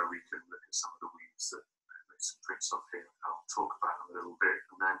areas where we can look at some of the weeds that make some prints of here. I'll talk about them a little bit,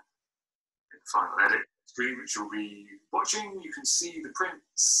 and then in the final edit screen, which you'll be watching, you can see the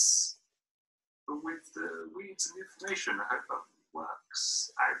prints with the weeds and the information. I hope that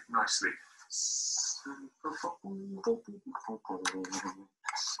works out nicely.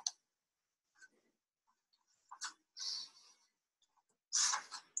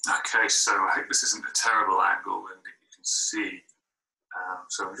 Okay, so I hope this isn't a terrible angle and you can see.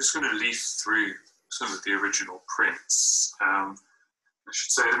 So I'm just going to leaf through some of the original prints. I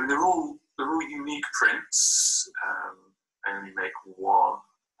should say, I mean, they're all unique prints. I only make one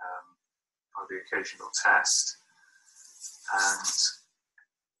on the occasional test, and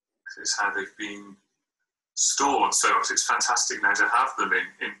this is how they've been stored. So it's fantastic now to have them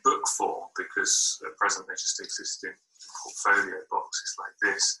in book form, because at present they just exist in portfolio boxes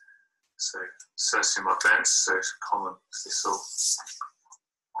like this. So Cirsium arbentis, so it's a common thistle,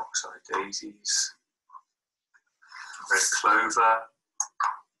 oxeye daisies, red clover,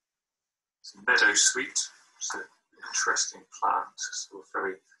 meadowsweet, it's an interesting plant, sort of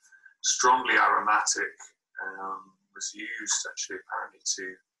very strongly aromatic, was used actually apparently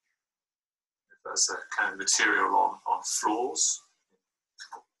to, as a kind of material on floors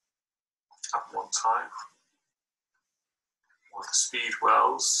at one time. One of the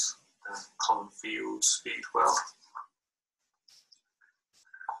speedwells, common field speedwell.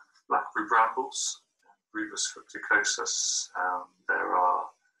 Blackberry brambles, Rubus fructicosus. There are, I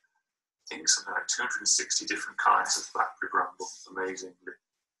think, something like 260 different kinds of blackberry bramble, amazingly.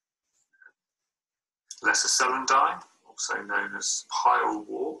 Lesser celandine, also known as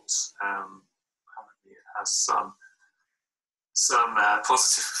pilewort. Apparently it has some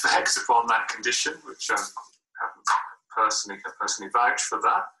positive effects upon that condition, which I haven't personally vouch for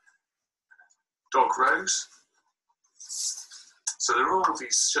that. Dog rose. So there are all of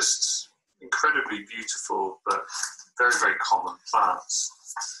these just incredibly beautiful but very, very common plants.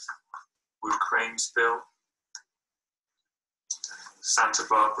 Wood cranesbill, Santa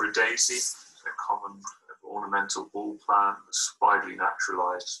Barbara daisy, a common ornamental wall plant that's widely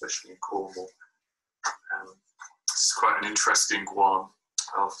naturalised, especially in Cornwall. This is quite an interesting one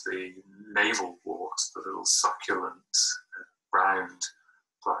of the navel wort, the little succulent, round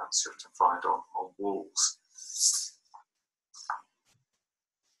plants you often find on walls.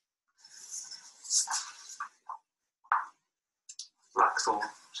 Blackthorn,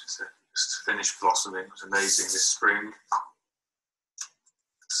 which is just finished blossoming, it was amazing this spring.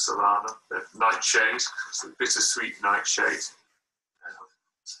 Solana, the nightshade, it's a bittersweet nightshade. You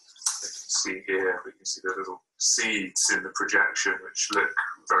can see here, we can see the little seeds in the projection, which look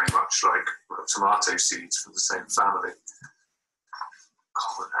very much like tomato seeds from the same family.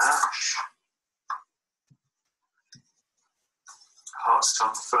 Common ash, heart's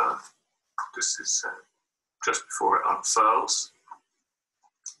tongue fern. This is just before it unfurls.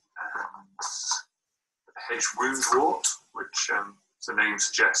 And hedge woundwort, which the name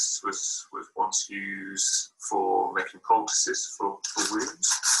suggests was once used for making poultices for wounds.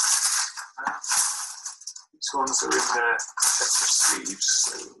 These ones are in their separate sleeves,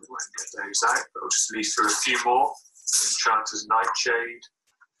 so we won't get those out, but I'll just leaf through a few more. Enchanter's nightshade,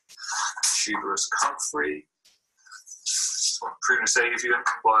 tuberous comfrey, Prunus avium,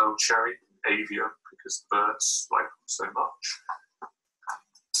 wild cherry, avium, because the birds like them so much.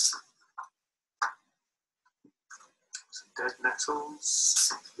 Some dead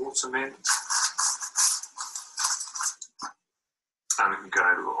nettles, water mint, and it can go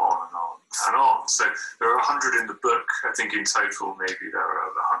on and on and on. So there are 100 in the book. I think in total maybe there are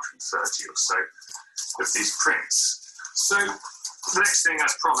over 130 or so of these prints. So the next thing,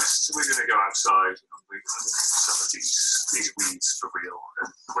 as promised, we're going to go outside and we're going to look at some of these weeds for real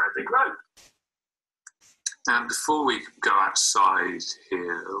and where they grow. And before we go outside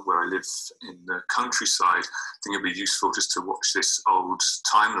here, where I live in the countryside, I think it'd be useful just to watch this old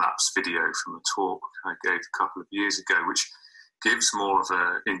time-lapse video from a talk I gave a couple of years ago, which gives more of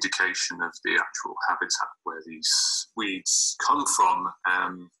an indication of the actual habitat where these weeds come from.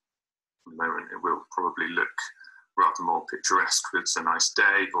 At the moment it will probably look rather more picturesque. It's a nice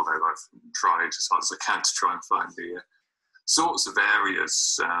day, although I've tried as hard as I can to try and find the sorts of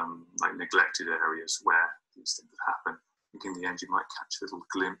areas, like neglected areas, where these things would happen. I think in the end you might catch a little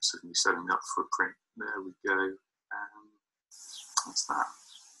glimpse of me setting up for a print. There we go. That's that.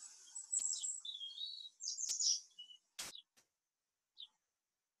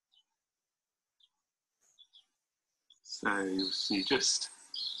 So you'll see just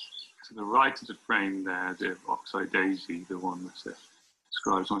to the right of the frame there, the oxeye daisy, the one that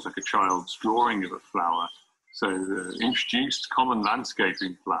describes almost like a child's drawing of a flower. So the introduced common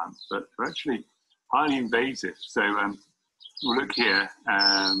landscaping plant, but they're actually highly invasive. So we'll look here,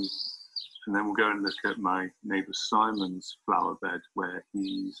 and then we'll go and look at my neighbour Simon's flower bed, where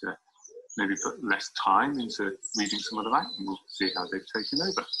he's maybe put less time into reading some of them out, and we'll see how they've taken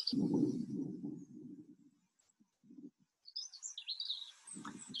over.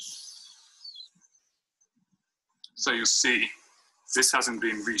 So you'll see this hasn't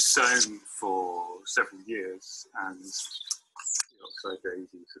been resown for several years, and the oxeye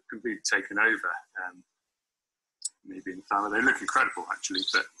daisies have completely taken over. Maybe in the flower, they look incredible actually,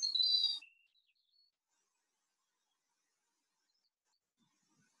 but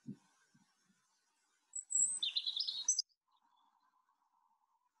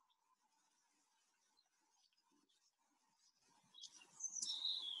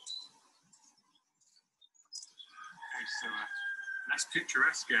so a less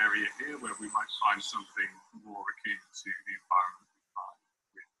picturesque area here where we might find something more akin to the environment we find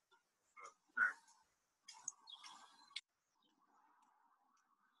with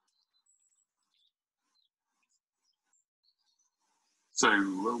So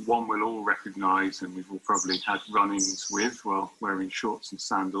one we'll all recognise, and we've all probably had run-ins with while wearing shorts and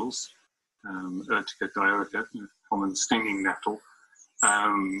sandals, Urtica dioica, common stinging nettle.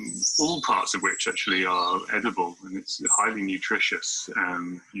 All parts of which actually are edible, and it's highly nutritious.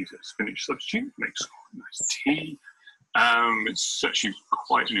 Use it as spinach substitute, makes nice tea. It's actually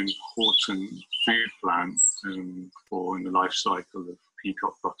quite an important food plant for in the life cycle of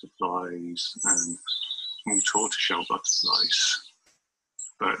peacock butterflies and small tortoiseshell butterflies.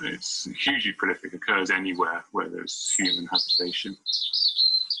 But it's hugely prolific, occurs anywhere where there's human habitation.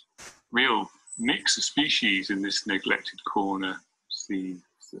 Real mix of species in this neglected corner. The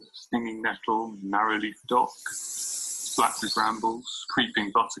stinging nettle, narrow-leaf dock, flaxseed brambles,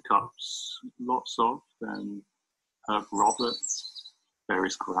 creeping buttercups, lots of, herb robert,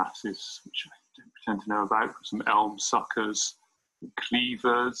 various grasses, which I don't pretend to know about, some elm suckers,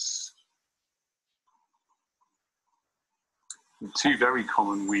 cleavers. And two very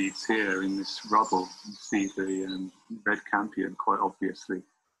common weeds here in this rubble. You see the red campion quite obviously,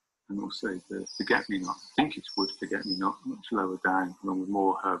 and also the forget-me-not. I think it's wood forget-me-not, much lower down, along with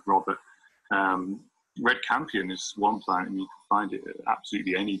more herb robert. Red campion is one plant, and you can find it at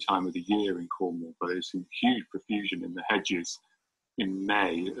absolutely any time of the year in Cornwall, but it's in huge profusion in the hedges in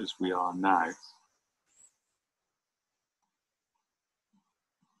May, as we are now.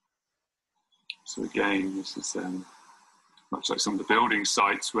 So again, this is much like some of the building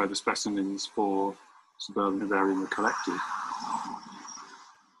sites where the specimens for suburban vivarium were collected.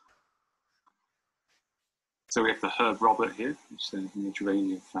 So we have the herb robert here, which is in the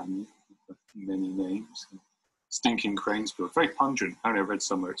geranium family, with many names. Stinking cranesbill, very pungent. Apparently I read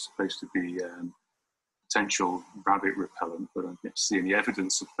somewhere it's supposed to be potential rabbit repellent, but I don't yet to see any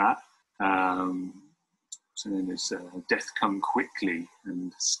evidence of that. So then there's death come quickly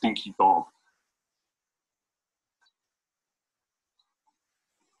and stinky bob.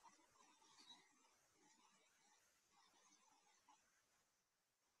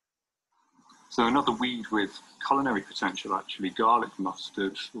 So another weed with culinary potential, actually, garlic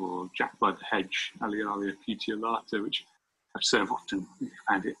mustard or jackblood hedge, Aliaria petiolata, which I've so often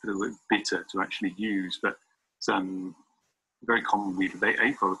found it a little bit bitter to actually use, but it's a very common weed with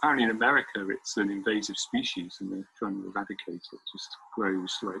April. Apparently in America it's an invasive species and they're trying to eradicate it. It just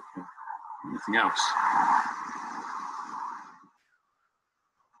grows like anything else.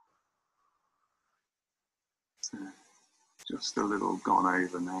 So, just a little gone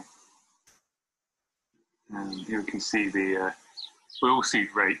over now. And here we can see the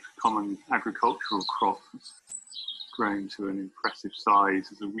oilseed rape, common agricultural crop, grown to an impressive size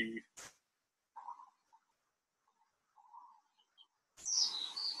as a weed.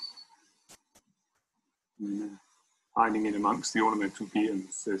 And, hiding in amongst the ornamental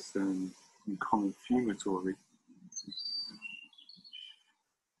beetles, there's some common fumitory.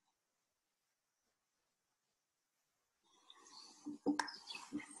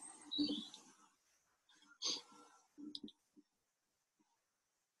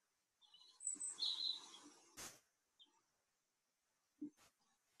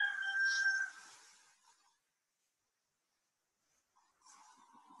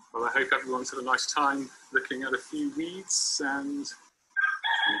 Well, I hope everyone's had a nice time looking at a few weeds and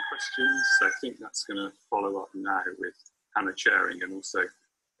any questions. So I think that's going to follow up now with Hannah chairing, and also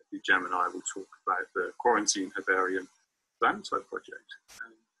Jem and I will talk about the quarantine herbarium plant type project.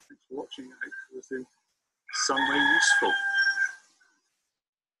 And thanks for watching. I hope it was in some way useful.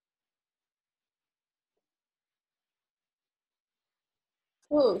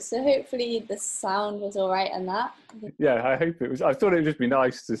 Cool. So hopefully the sound was all right and that. Yeah, I hope it was. I thought it would just be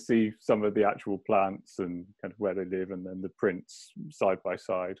nice to see some of the actual plants and kind of where they live, and then the prints side by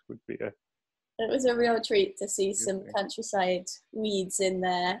side would be a... It was a real treat to see some countryside weeds in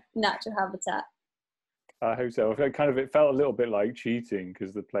their natural habitat. I hope so. It felt a little bit like cheating,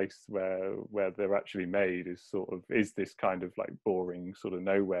 because the place where they're actually made is this kind of like boring sort of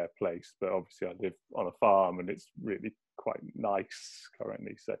nowhere place. But obviously I live on a farm and it's really quite nice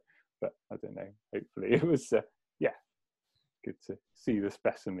currently. So, but I don't know. Hopefully it was good to see the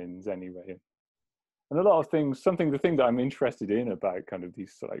specimens anyway. And a lot of things. The thing that I'm interested in about kind of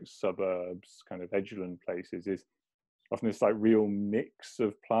these like suburbs, kind of edgeland places, is often this like real mix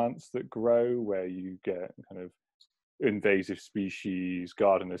of plants that grow, where you get kind of invasive species,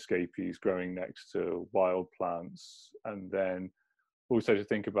 garden escapees growing next to wild plants, and then also to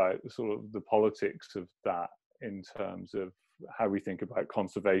think about sort of the politics of that in terms of how we think about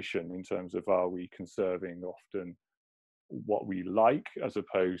conservation, in terms of, are we conserving often what we like as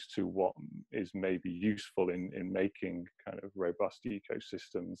opposed to what is maybe useful in making kind of robust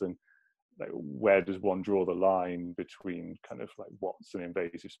ecosystems, and like, where does one draw the line between kind of like what's an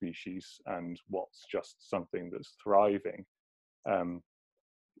invasive species and what's just something that's thriving?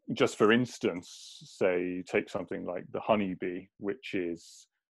 Just for instance, say take something like the honeybee, which is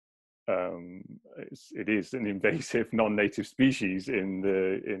it is an invasive non-native species in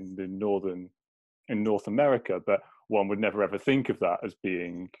North America, but one would never ever think of that as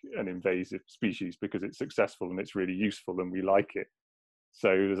being an invasive species because it's successful and it's really useful and we like it. So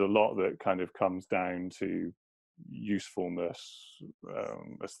there's a lot that kind of comes down to usefulness,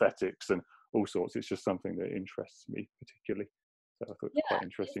 aesthetics, and all sorts. It's just something that interests me particularly. So I thought it's quite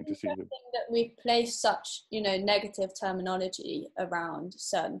interesting to see them. That we place such, negative terminology around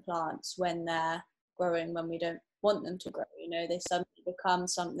certain plants when they're growing, when we don't want them to grow. They suddenly become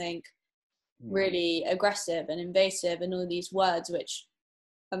something really aggressive and invasive, and all these words which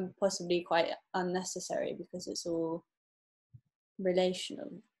are possibly quite unnecessary because it's all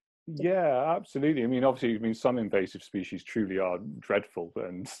relational. Yeah, absolutely. I mean, obviously, some invasive species truly are dreadful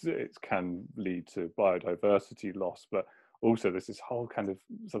and it can lead to biodiversity loss, but also there's this whole kind of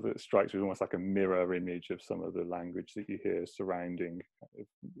something that strikes me as almost like a mirror image of some of the language that you hear surrounding kind of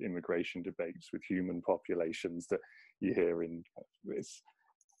immigration debates with human populations that you hear in.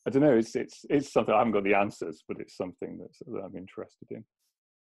 I don't know. It's something I haven't got the answers, but it's something that I'm interested in.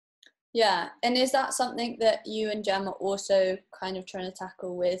 Yeah, and is that something that you and Jem are also kind of trying to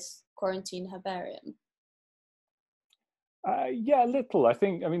tackle with Quarantine Herbarium? Yeah, a little. I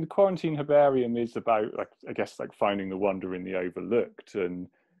mean, the Quarantine Herbarium is about, finding the wonder in the overlooked. And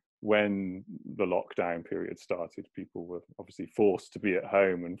when the lockdown period started, people were obviously forced to be at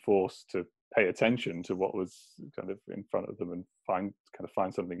home and forced to pay attention to what was kind of in front of them and find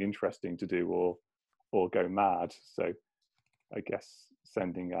something interesting to do or go mad. So I guess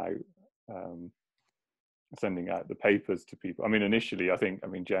sending out the papers to people. I mean, initially,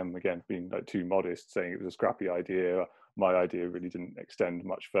 Jem, again, being like too modest, saying it was a scrappy idea. My idea really didn't extend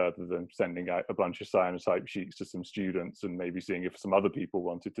much further than sending out a bunch of cyanotype sheets to some students and maybe seeing if some other people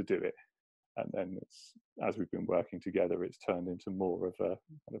wanted to do it. And then as we've been working together, it's turned into more of a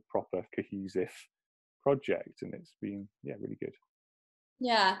kind of proper cohesive project, and it's been really good.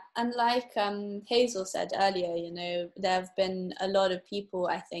 Yeah, and like Hazel said earlier, there have been a lot of people,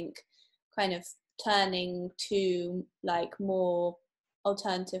 I think, kind of turning to like more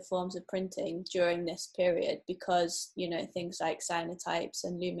alternative forms of printing during this period because, things like cyanotypes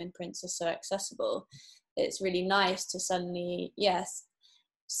and lumen prints are so accessible. it's really nice to suddenly, yes,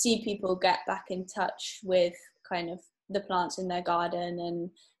 see people get back in touch with kind of the plants in their garden and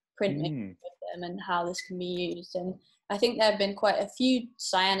printmaking with them and how this can be used. And I think there have been quite a few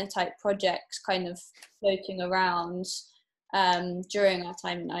cyanotype projects kind of floating around during our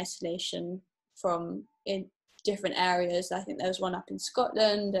time in isolation from in different areas. I think there was one up in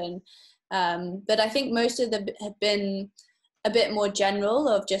Scotland, and but I think most of them have been a bit more general,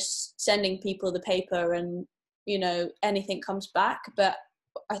 of just sending people the paper and, you know, anything comes back. But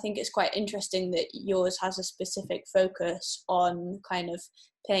I think it's quite interesting that yours has a specific focus on kind of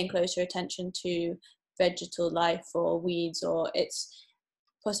paying closer attention to vegetal life or weeds, or it's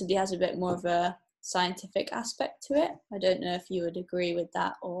possibly has a bit more of a scientific aspect to it. I don't know if you would agree with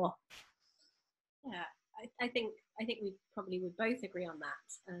that, or... Yeah, I think we probably would both agree on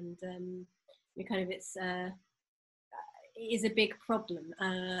that, and we kind of it is a big problem.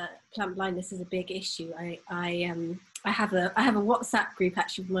 Plant blindness is a big issue. I have a WhatsApp group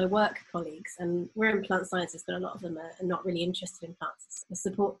actually with my work colleagues, and we're in plant sciences, but a lot of them are not really interested in plants.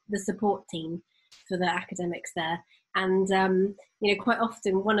 The support team for the academics there, and you know, quite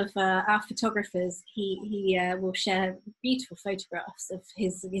often one of our photographers, he will share beautiful photographs of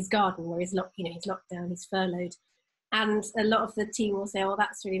his garden where he's locked down, he's furloughed, and a lot of the team will say, "Oh,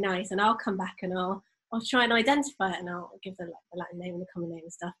 that's really nice," and I'll come back and I'll try and identify it, and I'll give the Latin name and the common name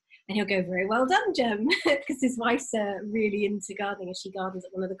and stuff, and he'll go, "Very well done, Jem," because his wife's really into gardening, and she gardens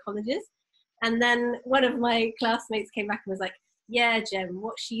at one of the colleges. And then one of my classmates came back and was like, "Yeah, Jem,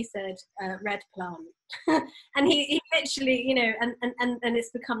 what she said, red plant." And he literally, you know, and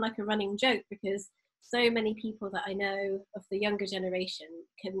it's become like a running joke, because so many people that I know of the younger generation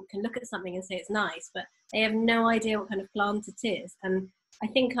can look at something and say it's nice, but they have no idea what kind of plant it is. And I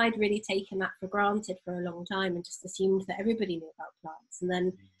think I'd really taken that for granted for a long time and just assumed that everybody knew about plants. And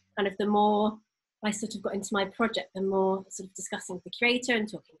then kind of the more I sort of got into my project, the more sort of discussing with the curator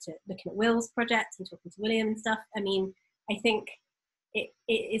and looking at Will's project and talking to William and stuff. I mean, I think it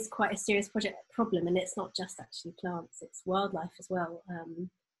is quite a serious problem, and it's not just actually plants, it's wildlife as well.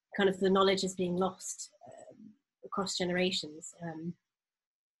 Kind of the knowledge is being lost across generations.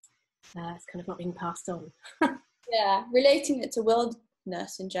 It's kind of not being passed on. Yeah, relating it to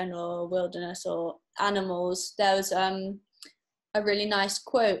wilderness in general, wilderness or animals, there was a really nice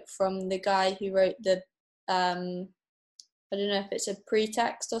quote from the guy who wrote the I don't know if it's a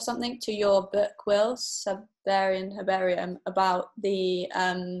pretext or something to your book, Will, Siberian Herbarium, about the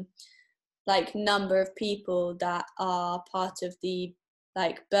like number of people that are part of the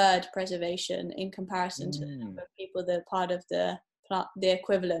like bird preservation in comparison to the number of people that are part of the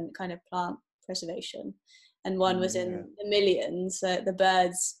equivalent kind of plant preservation. And one was in the millions. The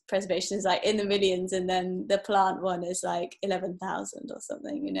birds preservation is like in the millions, and then the plant one is like 11,000 or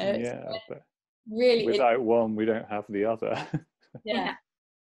something. You know, yeah, but really, without one, we don't have the other. Yeah,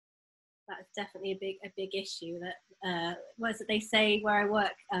 that's definitely a big issue. That what is it they say where I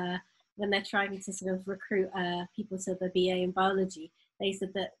work when they're trying to sort of recruit people to the BA in biology? They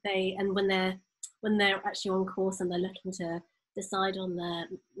said that when they're actually on course and they're looking to decide on their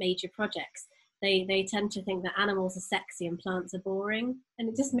major projects, they tend to think that animals are sexy and plants are boring, and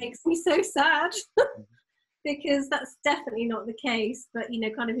it just makes me so sad because that's definitely not the case. But you know,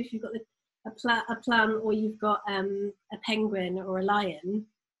 kind of if you've got a plant or you've got a penguin or a lion,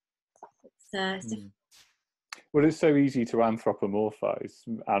 it's different. Well, it's so easy to anthropomorphize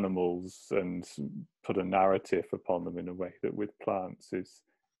animals and put a narrative upon them in a way that with plants is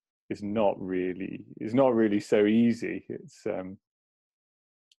not really so easy. It's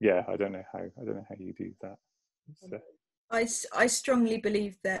yeah, I don't know how you do that. I strongly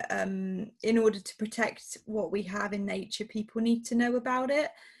believe that in order to protect what we have in nature, people need to know about it.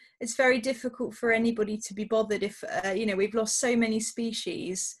 It's very difficult for anybody to be bothered if you know, we've lost so many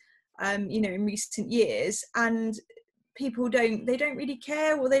species you know, in recent years, and people don't really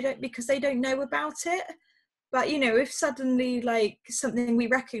care, or they don't, because they don't know about it. But you know, if suddenly like something we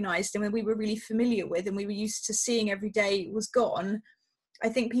recognized and we were really familiar with and we were used to seeing every day was gone, I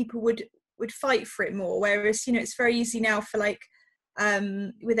think people would fight for it more. Whereas, you know, it's very easy now for like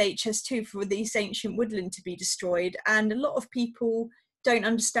with HS2 for this ancient woodland to be destroyed, and a lot of people don't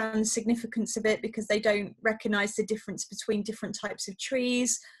understand the significance of it because they don't recognize the difference between different types of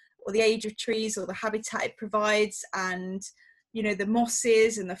trees, or the age of trees, or the habitat it provides, and you know, the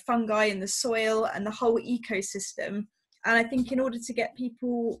mosses and the fungi and the soil and the whole ecosystem. And I think in order to get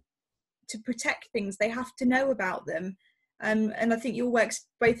people to protect things, they have to know about them. And I think your work's,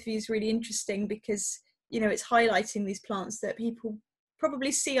 both of you, is really interesting because, you know, it's highlighting these plants that people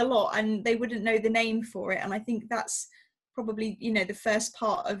probably see a lot and they wouldn't know the name for it. And I think that's probably, you know, the first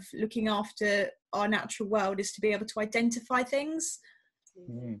part of looking after our natural world is to be able to identify things.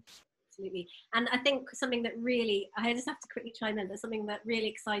 Absolutely. And I think something that really, I just have to quickly chime in, but something that really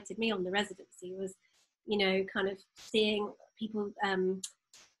excited me on the residency was, you know, kind of seeing people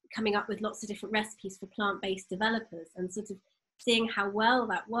coming up with lots of different recipes for plant-based developers, and sort of seeing how well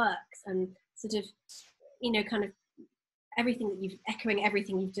that works, and sort of, you know, kind of everything that you've, echoing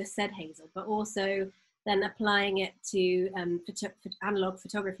everything you've just said, Hazel, but also then applying it to analog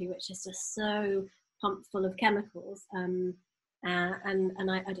photography, which is just so pumped full of chemicals. And I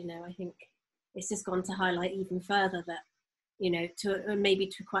don't know, I think it's just gone to highlight even further that, you know, to maybe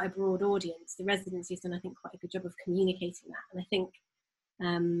to quite a broad audience, the residency has done, I think, quite a good job of communicating that. And I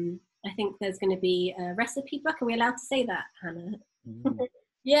think there's going to be a recipe book. Are we allowed to say that, Hannah?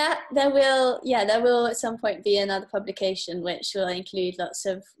 Yeah, there will at some point be another publication which will include lots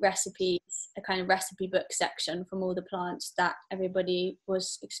of recipes, a kind of recipe book section from all the plants that everybody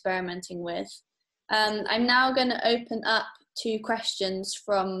was experimenting with. I'm now going to open up to questions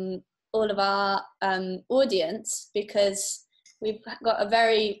from all of our audience, because we've got a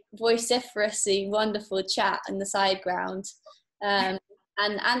very vociferously wonderful chat in the side ground.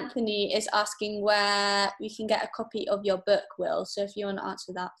 And Anthony is asking where we can get a copy of your book, Will. So if you want to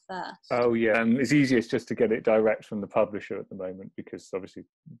answer that first. Oh yeah, it's easiest just to get it direct from the publisher at the moment, because obviously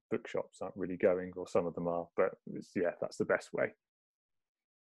bookshops aren't really going, or some of them are, but yeah, that's the best way.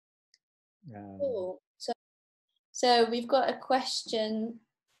 Cool. So we've got a question,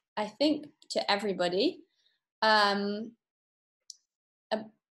 I think, to everybody.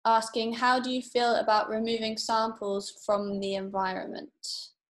 Asking, how do you feel about removing samples from the environment?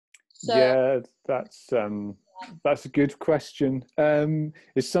 So, yeah, that's a good question.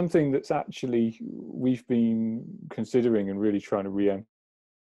 It's something that's actually we've been considering and really trying to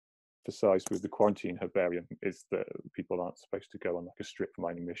re-emphasize with the quarantine herbarium, is that people aren't supposed to go on like a strip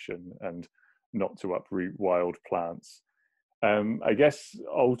mining mission and not to uproot wild plants. I guess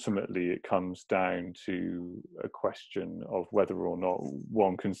ultimately it comes down to a question of whether or not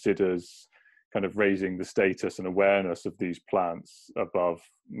one considers kind of raising the status and awareness of these plants above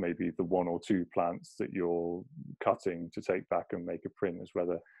maybe the one or two plants that you're cutting to take back and make a print, as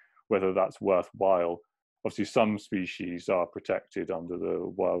whether that's worthwhile. Obviously, some species are protected under the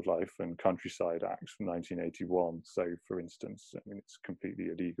Wildlife and Countryside Act from 1981. So, for instance, I mean, it's completely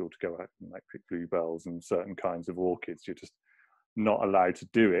illegal to go out and like pick bluebells and certain kinds of orchids. You're just not allowed to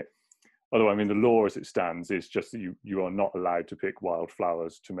do it. Although, I mean, the law as it stands is just that you are not allowed to pick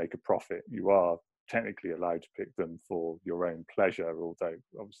wildflowers to make a profit. You are technically allowed to pick them for your own pleasure, although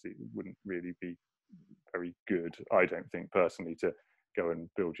obviously it wouldn't really be very good, I don't think personally, to go and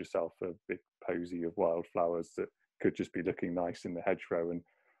build yourself a big posy of wildflowers that could just be looking nice in the hedgerow and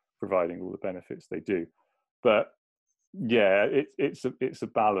providing all the benefits they do. But yeah, it's a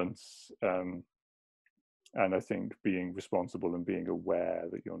balance. And I think being responsible and being aware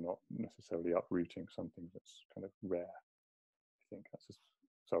that you're not necessarily uprooting something that's kind of rare. I think that's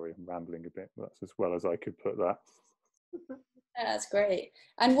sorry, I'm rambling a bit, but that's as well as I could put that. Yeah, that's great.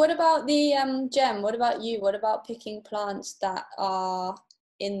 And what about the Jem? What about you? What about picking plants that are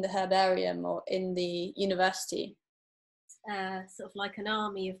in the herbarium or in the university? Sort of like an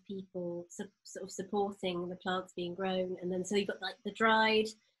army of people sort of supporting the plants being grown, and then so you've got like the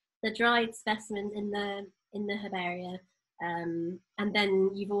dried specimens in the herbaria, and then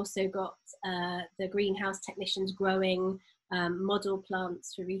you've also got the greenhouse technicians growing model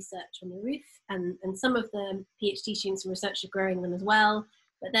plants for research on the roof, and some of the PhD students and researchers are growing them as well.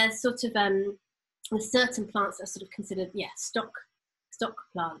 But there's sort of there's certain plants that are sort of considered stock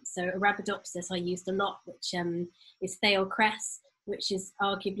plants. So Arabidopsis I used a lot, which is Theocress, which is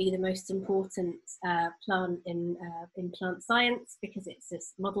arguably the most important plant in plant science, because it's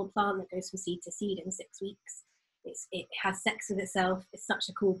this model plant that goes from seed to seed in 6 weeks. It has sex with itself. It's such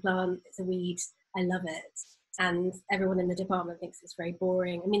a cool plant. It's a weed. I love it. And everyone in the department thinks it's very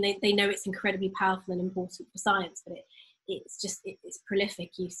boring. I mean, they know it's incredibly powerful and important for science, but it's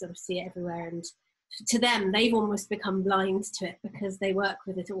prolific. You sort of see it everywhere. And to them, they've almost become blind to it because they work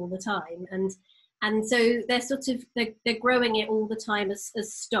with it all the time. And so they're growing it all the time as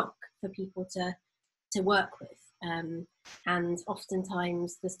stock for people to work with. And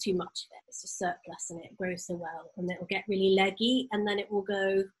oftentimes there's too much of it. It's a surplus and it grows so well, and it will get really leggy, and then it will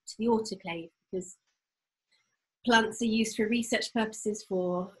go to the autoclave, because plants are used for research purposes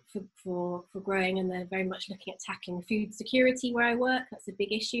for growing, and they're very much looking at tackling food security where I work. That's a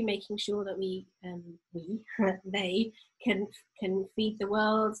big issue, making sure that they can feed the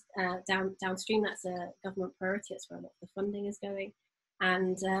world downstream. That's a government priority. That's where a lot of the funding is going.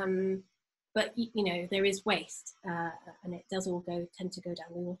 And but you know, there is waste, and it does all tend to go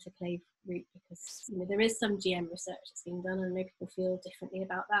down the autoclave route, because you know, there is some GM research that's being done, and I know people feel differently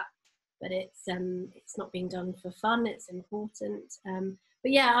about that, but it's not being done for fun. It's important.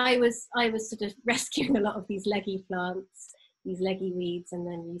 But yeah, I was sort of rescuing a lot of these leggy plants, these leggy weeds, and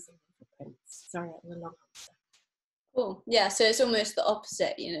then using them for prints. Sorry, that was a long answer. Cool. Yeah, so it's almost the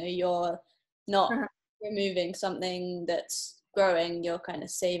opposite. You know, you're not removing something that's growing, you're kind of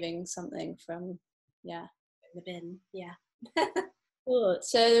saving something from, yeah, the bin. Yeah. Cool.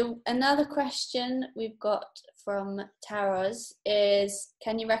 So another question we've got from Taros is,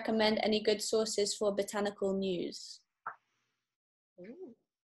 can you recommend any good sources for botanical news? Ooh.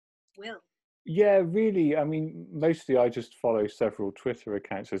 Will. Yeah, really. I mean, mostly I just follow several Twitter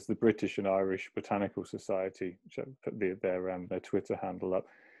accounts. There's the British and Irish Botanical Society, which I put their Twitter handle up.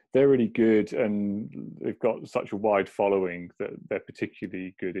 They're really good, and they've got such a wide following that they're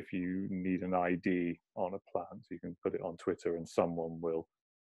particularly good if you need an ID on a plant. You can put it on Twitter, and someone will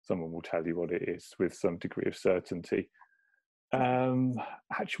tell you what it is with some degree of certainty.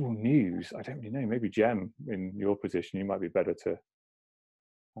 Actual news, I don't really know. Maybe Jem, in your position, you might be better to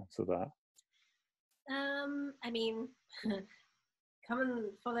answer that. I mean, come and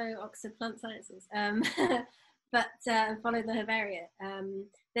follow Oxford Plant Sciences, but follow the herbaria.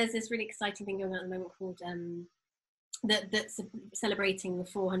 There's this really exciting thing going on at the moment called that's celebrating the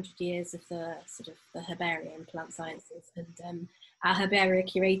 400 years of the sort of the herbaria in plant sciences, and our herbaria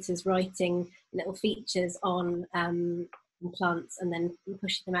curators writing little features on plants and then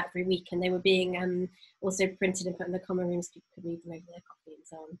pushing them out every week, and they were being also printed and put in the common rooms. People could read them over their coffee and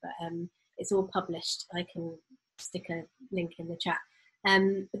so on, but it's all published. I can stick a link in the chat.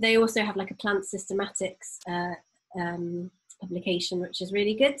 They also have like a plant systematics publication, which is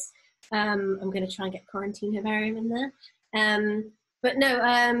really good. I'm going to try and get quarantine herbarium in there. But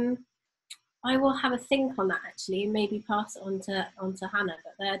no, I will have a think on that actually, and maybe pass it on to Hannah.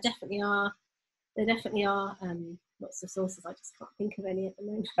 But there definitely are lots of sources. I just can't think of any at the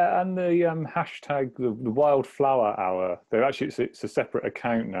moment. And the hashtag, the Wildflower Hour, they're actually, it's a separate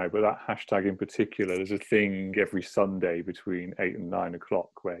account now, but that hashtag in particular, there's a thing every Sunday between 8 and 9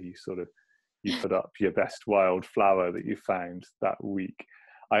 o'clock where you put up your best wildflower that you found that week.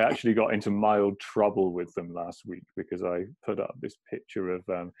 I actually got into mild trouble with them last week because I put up this picture of,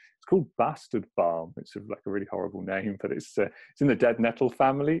 it's called bastard balm. It's sort of like a really horrible name, but it's in the dead nettle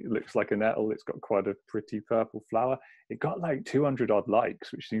family. It looks like a nettle. It's got quite a pretty purple flower. It got like 200 odd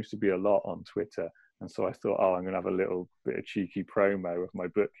likes, which seems to be a lot on Twitter. And so I thought, oh, I'm going to have a little bit of cheeky promo of my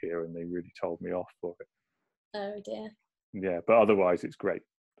book here. And they really told me off for it. Oh dear. Yeah, but otherwise it's great.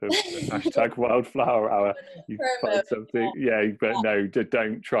 The hashtag Wildflower Hour. You find something, yeah, but no,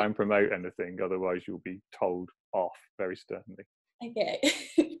 don't try and promote anything, otherwise you'll be told off very sternly. Okay.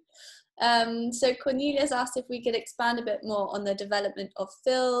 So Cornelia's asked if we could expand a bit more on the development of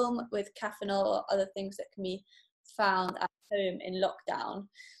film with Caffeinol or other things that can be found at home in lockdown.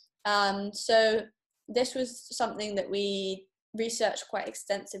 So this was something that we researched quite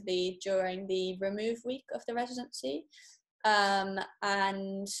extensively during the Remove week of the residency.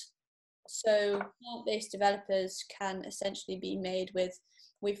 And so plant-based developers can essentially be made with,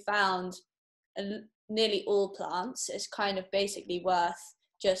 we've found nearly all plants is kind of basically worth,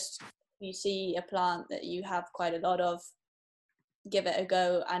 just you see a plant that you have quite a lot of, give it a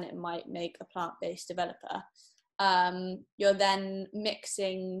go and it might make a plant-based developer. You're then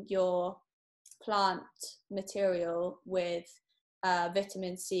mixing your plant material with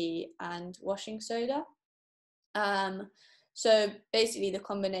vitamin C and washing soda. So basically the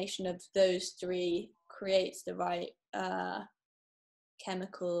combination of those three creates the right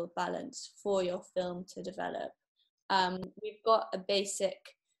chemical balance for your film to develop. We've got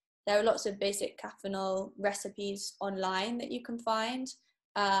there are lots of basic Caffeinol recipes online that you can find,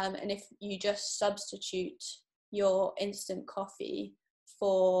 and if you just substitute your instant coffee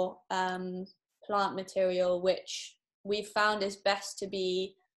for plant material, which we've found is best to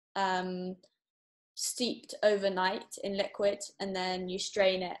be steeped overnight in liquid, and then you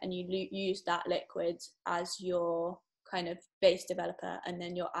strain it and you use that liquid as your kind of base developer, and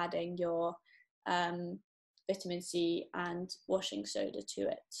then you're adding your vitamin C and washing soda to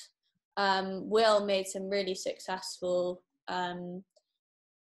it. Will made some really successful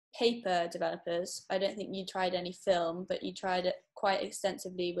paper developers. I don't think you tried any film, but you tried it quite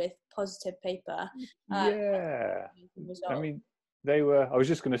extensively with positive paper. Yeah, I mean, I was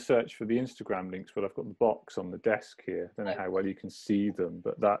just going to search for the Instagram links, but I've got the box on the desk here. I don't know how well you can see them,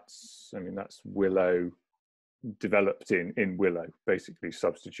 but that's willow developed in willow, basically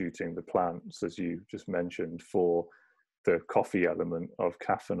substituting the plants, as you just mentioned, for the coffee element of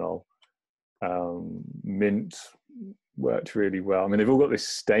Caffeinol. Mint worked really well. I mean, they've all got this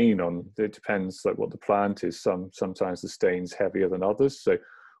stain on. It depends like what the plant is. Sometimes the stain's heavier than others. So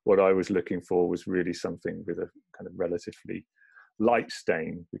what I was looking for was really something with a kind of relatively light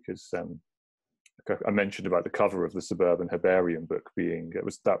stain, because I mentioned about the cover of the Suburban Herbarium book being, that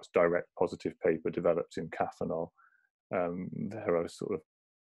was direct positive paper developed in Cathanol. There I was sort of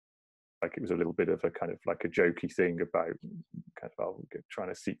like, it was a little bit of a kind of like a jokey thing about kind of trying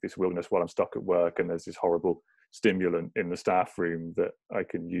to seek this wilderness while I'm stuck at work, and there's this horrible stimulant in the staff room that I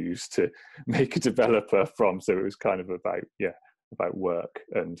can use to make a developer from. So it was kind of about work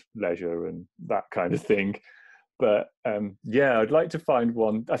and leisure and that kind of thing. But I'd like to find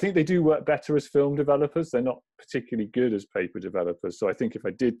one. I think they do work better as film developers. They're not particularly good as paper developers. So I think if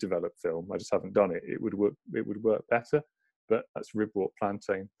I did develop film, I just haven't done it, it would work better. But that's ribwort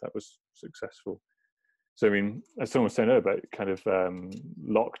plantain, that was successful. So I mean, as someone was saying earlier about kind of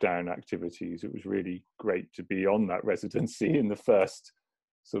lockdown activities, it was really great to be on that residency in the first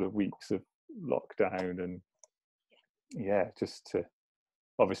sort of weeks of lockdown, and just to,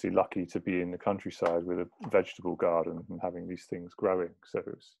 obviously lucky to be in the countryside with a vegetable garden and having these things growing. So it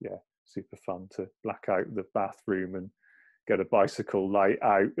was super fun to black out the bathroom and get a bicycle light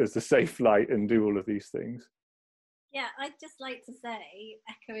out as the safe light and do all of these things. Yeah, I'd just like to say,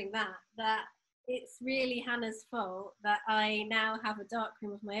 echoing that it's really Hannah's fault that I now have a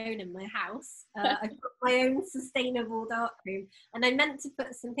darkroom of my own in my house. I've got my own sustainable darkroom, and I meant to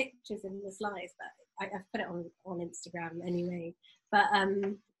put some pictures in the slides, but I've put it on Instagram anyway. But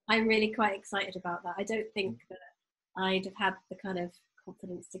I'm really quite excited about that. I don't think that I'd have had the kind of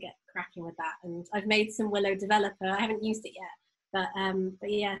confidence to get cracking with that. And I've made some Willow Developer. I haven't used it yet, but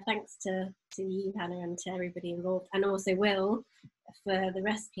yeah, thanks to you, Hannah, and to everybody involved, and also Will for the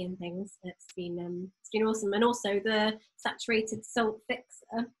recipe and things. It's been awesome, and also the saturated salt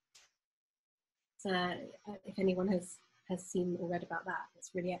fixer. So if anyone has seen or read about that,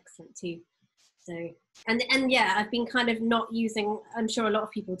 it's really excellent too. So and yeah, I've been kind of not using, I'm sure a lot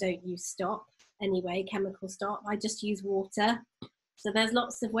of people don't use stop anyway, chemical stop. I just use water. So there's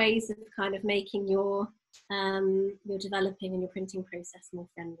lots of ways of kind of making your developing and your printing process more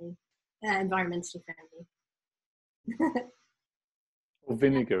friendly, environmentally friendly. Or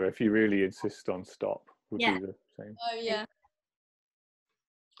vinegar, if you really insist on stop, would be the same. Oh yeah.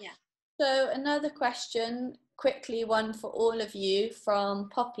 So another question, quickly one for all of you from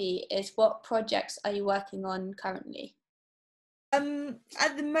Poppy, is what projects are you working on currently?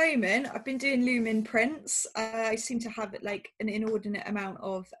 At the moment, I've been doing lumen prints. I seem to have like an inordinate amount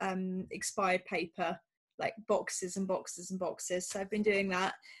of expired paper, like boxes and boxes and boxes. So I've been doing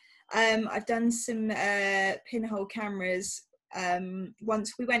that. I've done some pinhole cameras.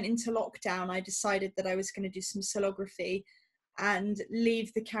 Once we went into lockdown, I decided that I was going to do some solography and leave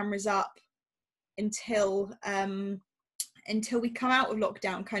the cameras up until we come out of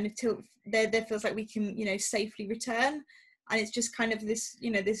lockdown, kind of till there feels like we can, safely return. And it's just kind of this,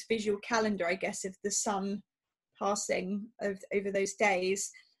 this visual calendar, I guess, of the sun passing over those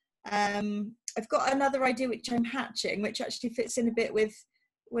days. I've got another idea which I'm hatching, which actually fits in a bit with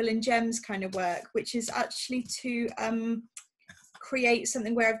Will and Jem's kind of work, which is actually to create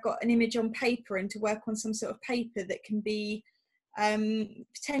something where I've got an image on paper and to work on some sort of paper that can be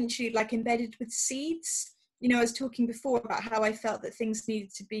potentially like embedded with seeds. I was talking before about how I felt that things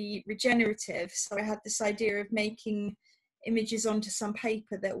needed to be regenerative. So I had this idea of making images onto some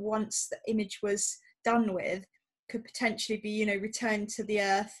paper that once the image was done with could potentially be, returned to the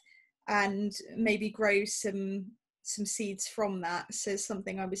earth and maybe grow some seeds from that. So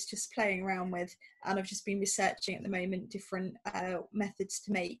something I was just playing around with, and I've just been researching at the moment different methods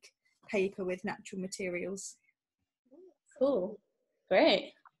to make paper with natural materials. Cool,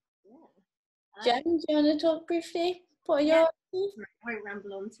 great. Jem, do you want to talk briefly? I won't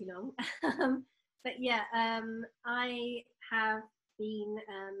ramble on too long. But yeah, I have been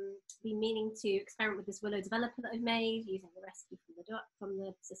meaning to experiment with this Willow Developer that I've made using the recipe from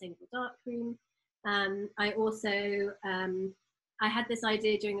the Sustainable Darkroom. I also I had this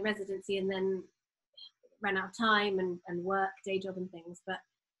idea during the residency and then ran out of time and work, day job and things, but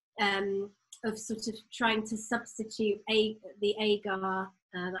of sort of trying to substitute the agar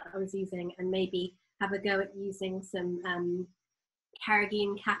that I was using, and maybe have a go at using some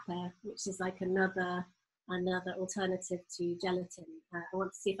carrageen kappa, which is like another alternative to gelatin. I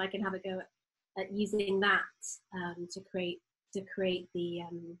want to see if I can have a go at using that to create the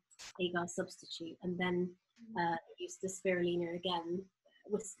agar substitute, and then use the spirulina again,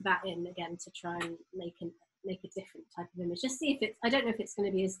 whisk that in again to try and make a different type of image. Just see if it's, I don't know if it's going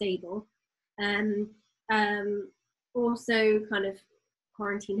to be as stable. Also kind of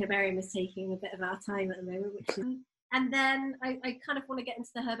quarantine herbarium is taking a bit of our time at the moment, which is, and then I kind of want to get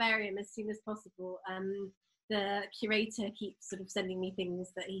into the herbarium as soon as possible. The curator keeps sort of sending me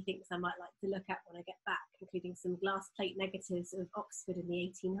things that he thinks I might like to look at when I get back, including some glass plate negatives of Oxford in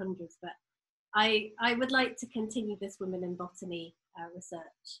the 1800s. But I would like to continue this women in botany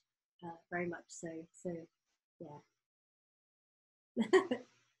research very much so. So yeah.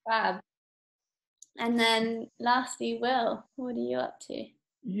 Fab. And then lastly, Will, what are you up to?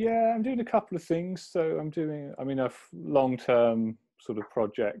 Yeah, I'm doing a couple of things. So I'm doing, a long-term sort of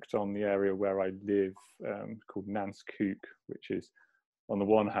project on the area where I live, called Nance Cook, which is on the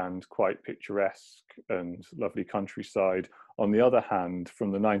one hand quite picturesque and lovely countryside. On the other hand,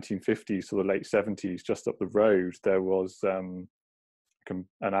 from the 1950s to the late 70s, just up the road, there was an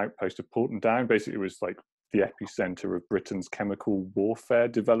outpost of Portondown. Basically, it was like the epicenter of Britain's chemical warfare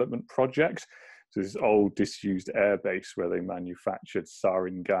development project. So this old disused airbase where they manufactured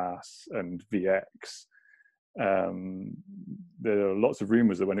sarin gas and VX. There are lots of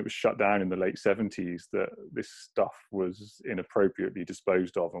rumours that when it was shut down in the late 70s, that this stuff was inappropriately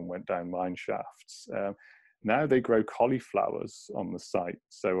disposed of and went down mine shafts. Now they grow cauliflowers on the site.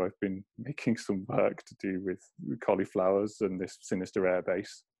 So I've been making some work to do with cauliflowers and this sinister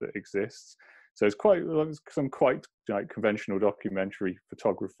airbase that exists. So it's some quite like conventional documentary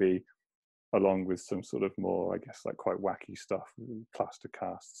photography, along with some sort of more, I guess, like quite wacky stuff, plaster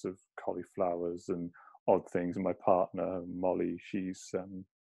casts of cauliflowers and odd things. And my partner, Molly, she's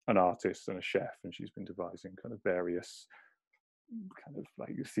an artist and a chef, and she's been devising kind of various kind of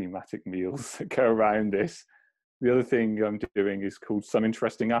like thematic meals that go around this. The other thing I'm doing is called Some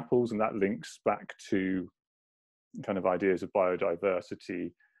Interesting Apples, and that links back to kind of ideas of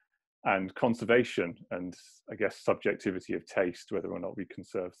biodiversity and conservation, and I guess subjectivity of taste, whether or not we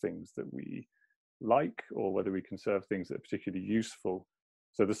conserve things that we like or whether we conserve things that are particularly useful.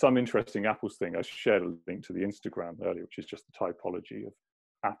 So the Some Interesting Apples thing, I shared a link to the Instagram earlier, which is just the typology of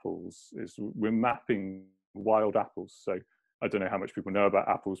apples. Is we're mapping wild apples. So I don't know how much people know about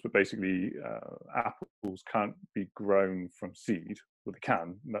apples, but basically apples can't be grown from seed. Well, they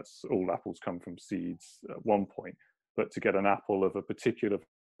can. That's all apples come from seeds at one point. But to get an apple of a particular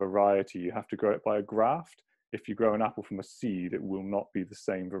variety, you have to grow it by a graft. If you grow an apple from a seed, it will not be the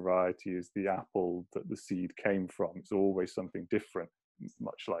same variety as the apple that the seed came from. It's always something different,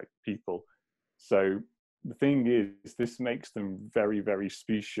 much like people. So the thing is, this makes them very, very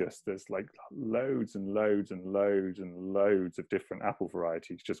specious. There's like loads and loads and loads and loads of different apple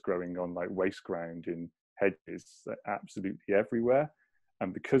varieties just growing on like waste ground in hedges, absolutely everywhere.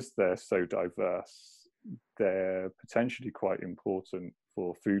 And because they're so diverse, they're potentially quite important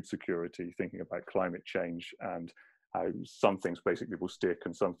for food security, thinking about climate change and how some things basically will stick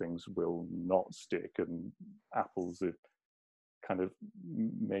and some things will not stick. And apples are kind of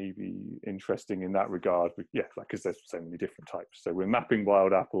maybe interesting in that regard, but yeah, like, because there's so many different types. So we're mapping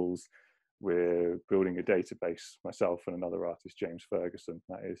wild apples, we're building a database, myself and another artist, James Ferguson,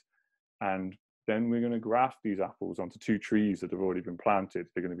 that is, and then we're going to graft these apples onto two trees that have already been planted.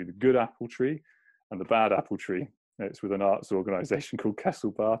 They're going to be the good apple tree and the bad apple tree. It's with an arts organisation called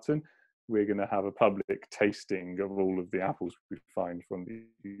Kessel Barton. We're going to have a public tasting of all of the apples we find from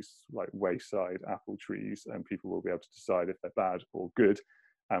these like wayside apple trees, and people will be able to decide if they're bad or good.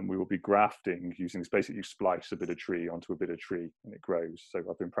 And we will be grafting using this. Basically, you splice a bit of tree onto a bit of tree and it grows. So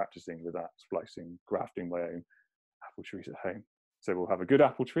I've been practicing with that, splicing, grafting my own apple trees at home. So we'll have a good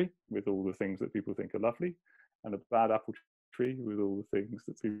apple tree with all the things that people think are lovely, and a bad apple tree with all the things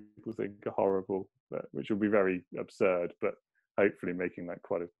that people think are horrible, which will be very absurd, but hopefully making like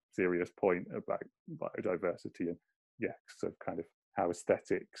quite a serious point about biodiversity and so kind of how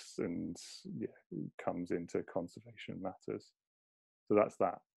aesthetics and comes into conservation matters. So that's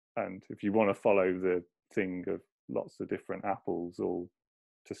that. And if you want to follow the thing of lots of different apples all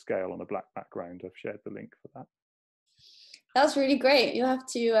to scale on a black background, I've shared the link for that. That's really great. You'll have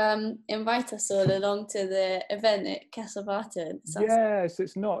to invite us all along to the event at Kessel Barton. Yes,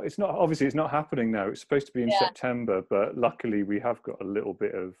 it's not obviously it's not happening now. It's supposed to be in September, but luckily we have got a little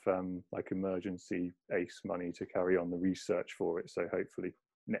bit of like emergency ACE money to carry on the research for it. So hopefully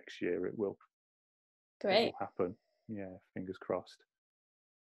next year it will. Great. It will happen. Yeah, fingers crossed.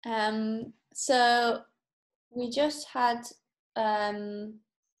 So we just had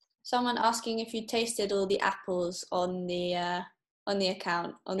someone asking if you tasted all the apples on the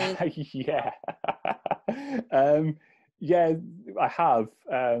account. Yeah, I have.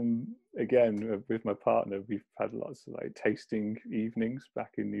 Again, with my partner, we've had lots of like tasting evenings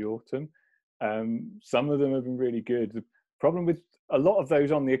back in the autumn. Some of them have been really good. The problem with a lot of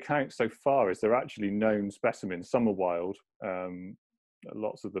those on the account so far is they're actually known specimens. Some are wild,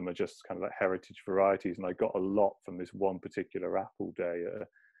 lots of them are just kind of like heritage varieties. And I got a lot from this one particular apple day at a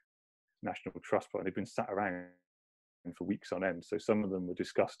National Trust Park. They've been sat around for weeks on end. So some of them were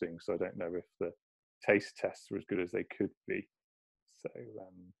disgusting. So I don't know if the taste tests were as good as they could be. So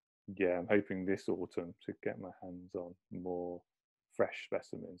yeah, I'm hoping this autumn to get my hands on more fresh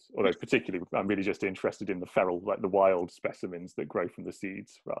specimens. Although particularly, I'm really just interested in the feral, like the wild specimens that grow from the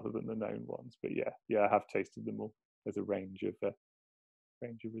seeds rather than the known ones. But yeah, I have tasted them all. There's a range of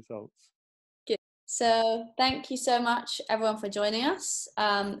results. Good. So thank you so much, everyone, for joining us.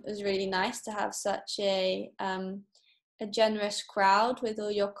 It was really nice to have such a generous crowd with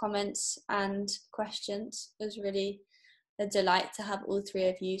all your comments and questions. It was really a delight to have all three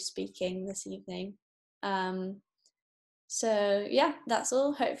of you speaking this evening. So yeah, that's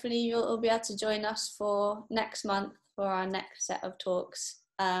all. Hopefully you'll all be able to join us for next month for our next set of talks.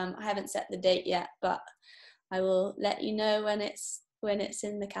 I haven't set the date yet, but I will let you know when it's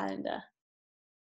in the calendar.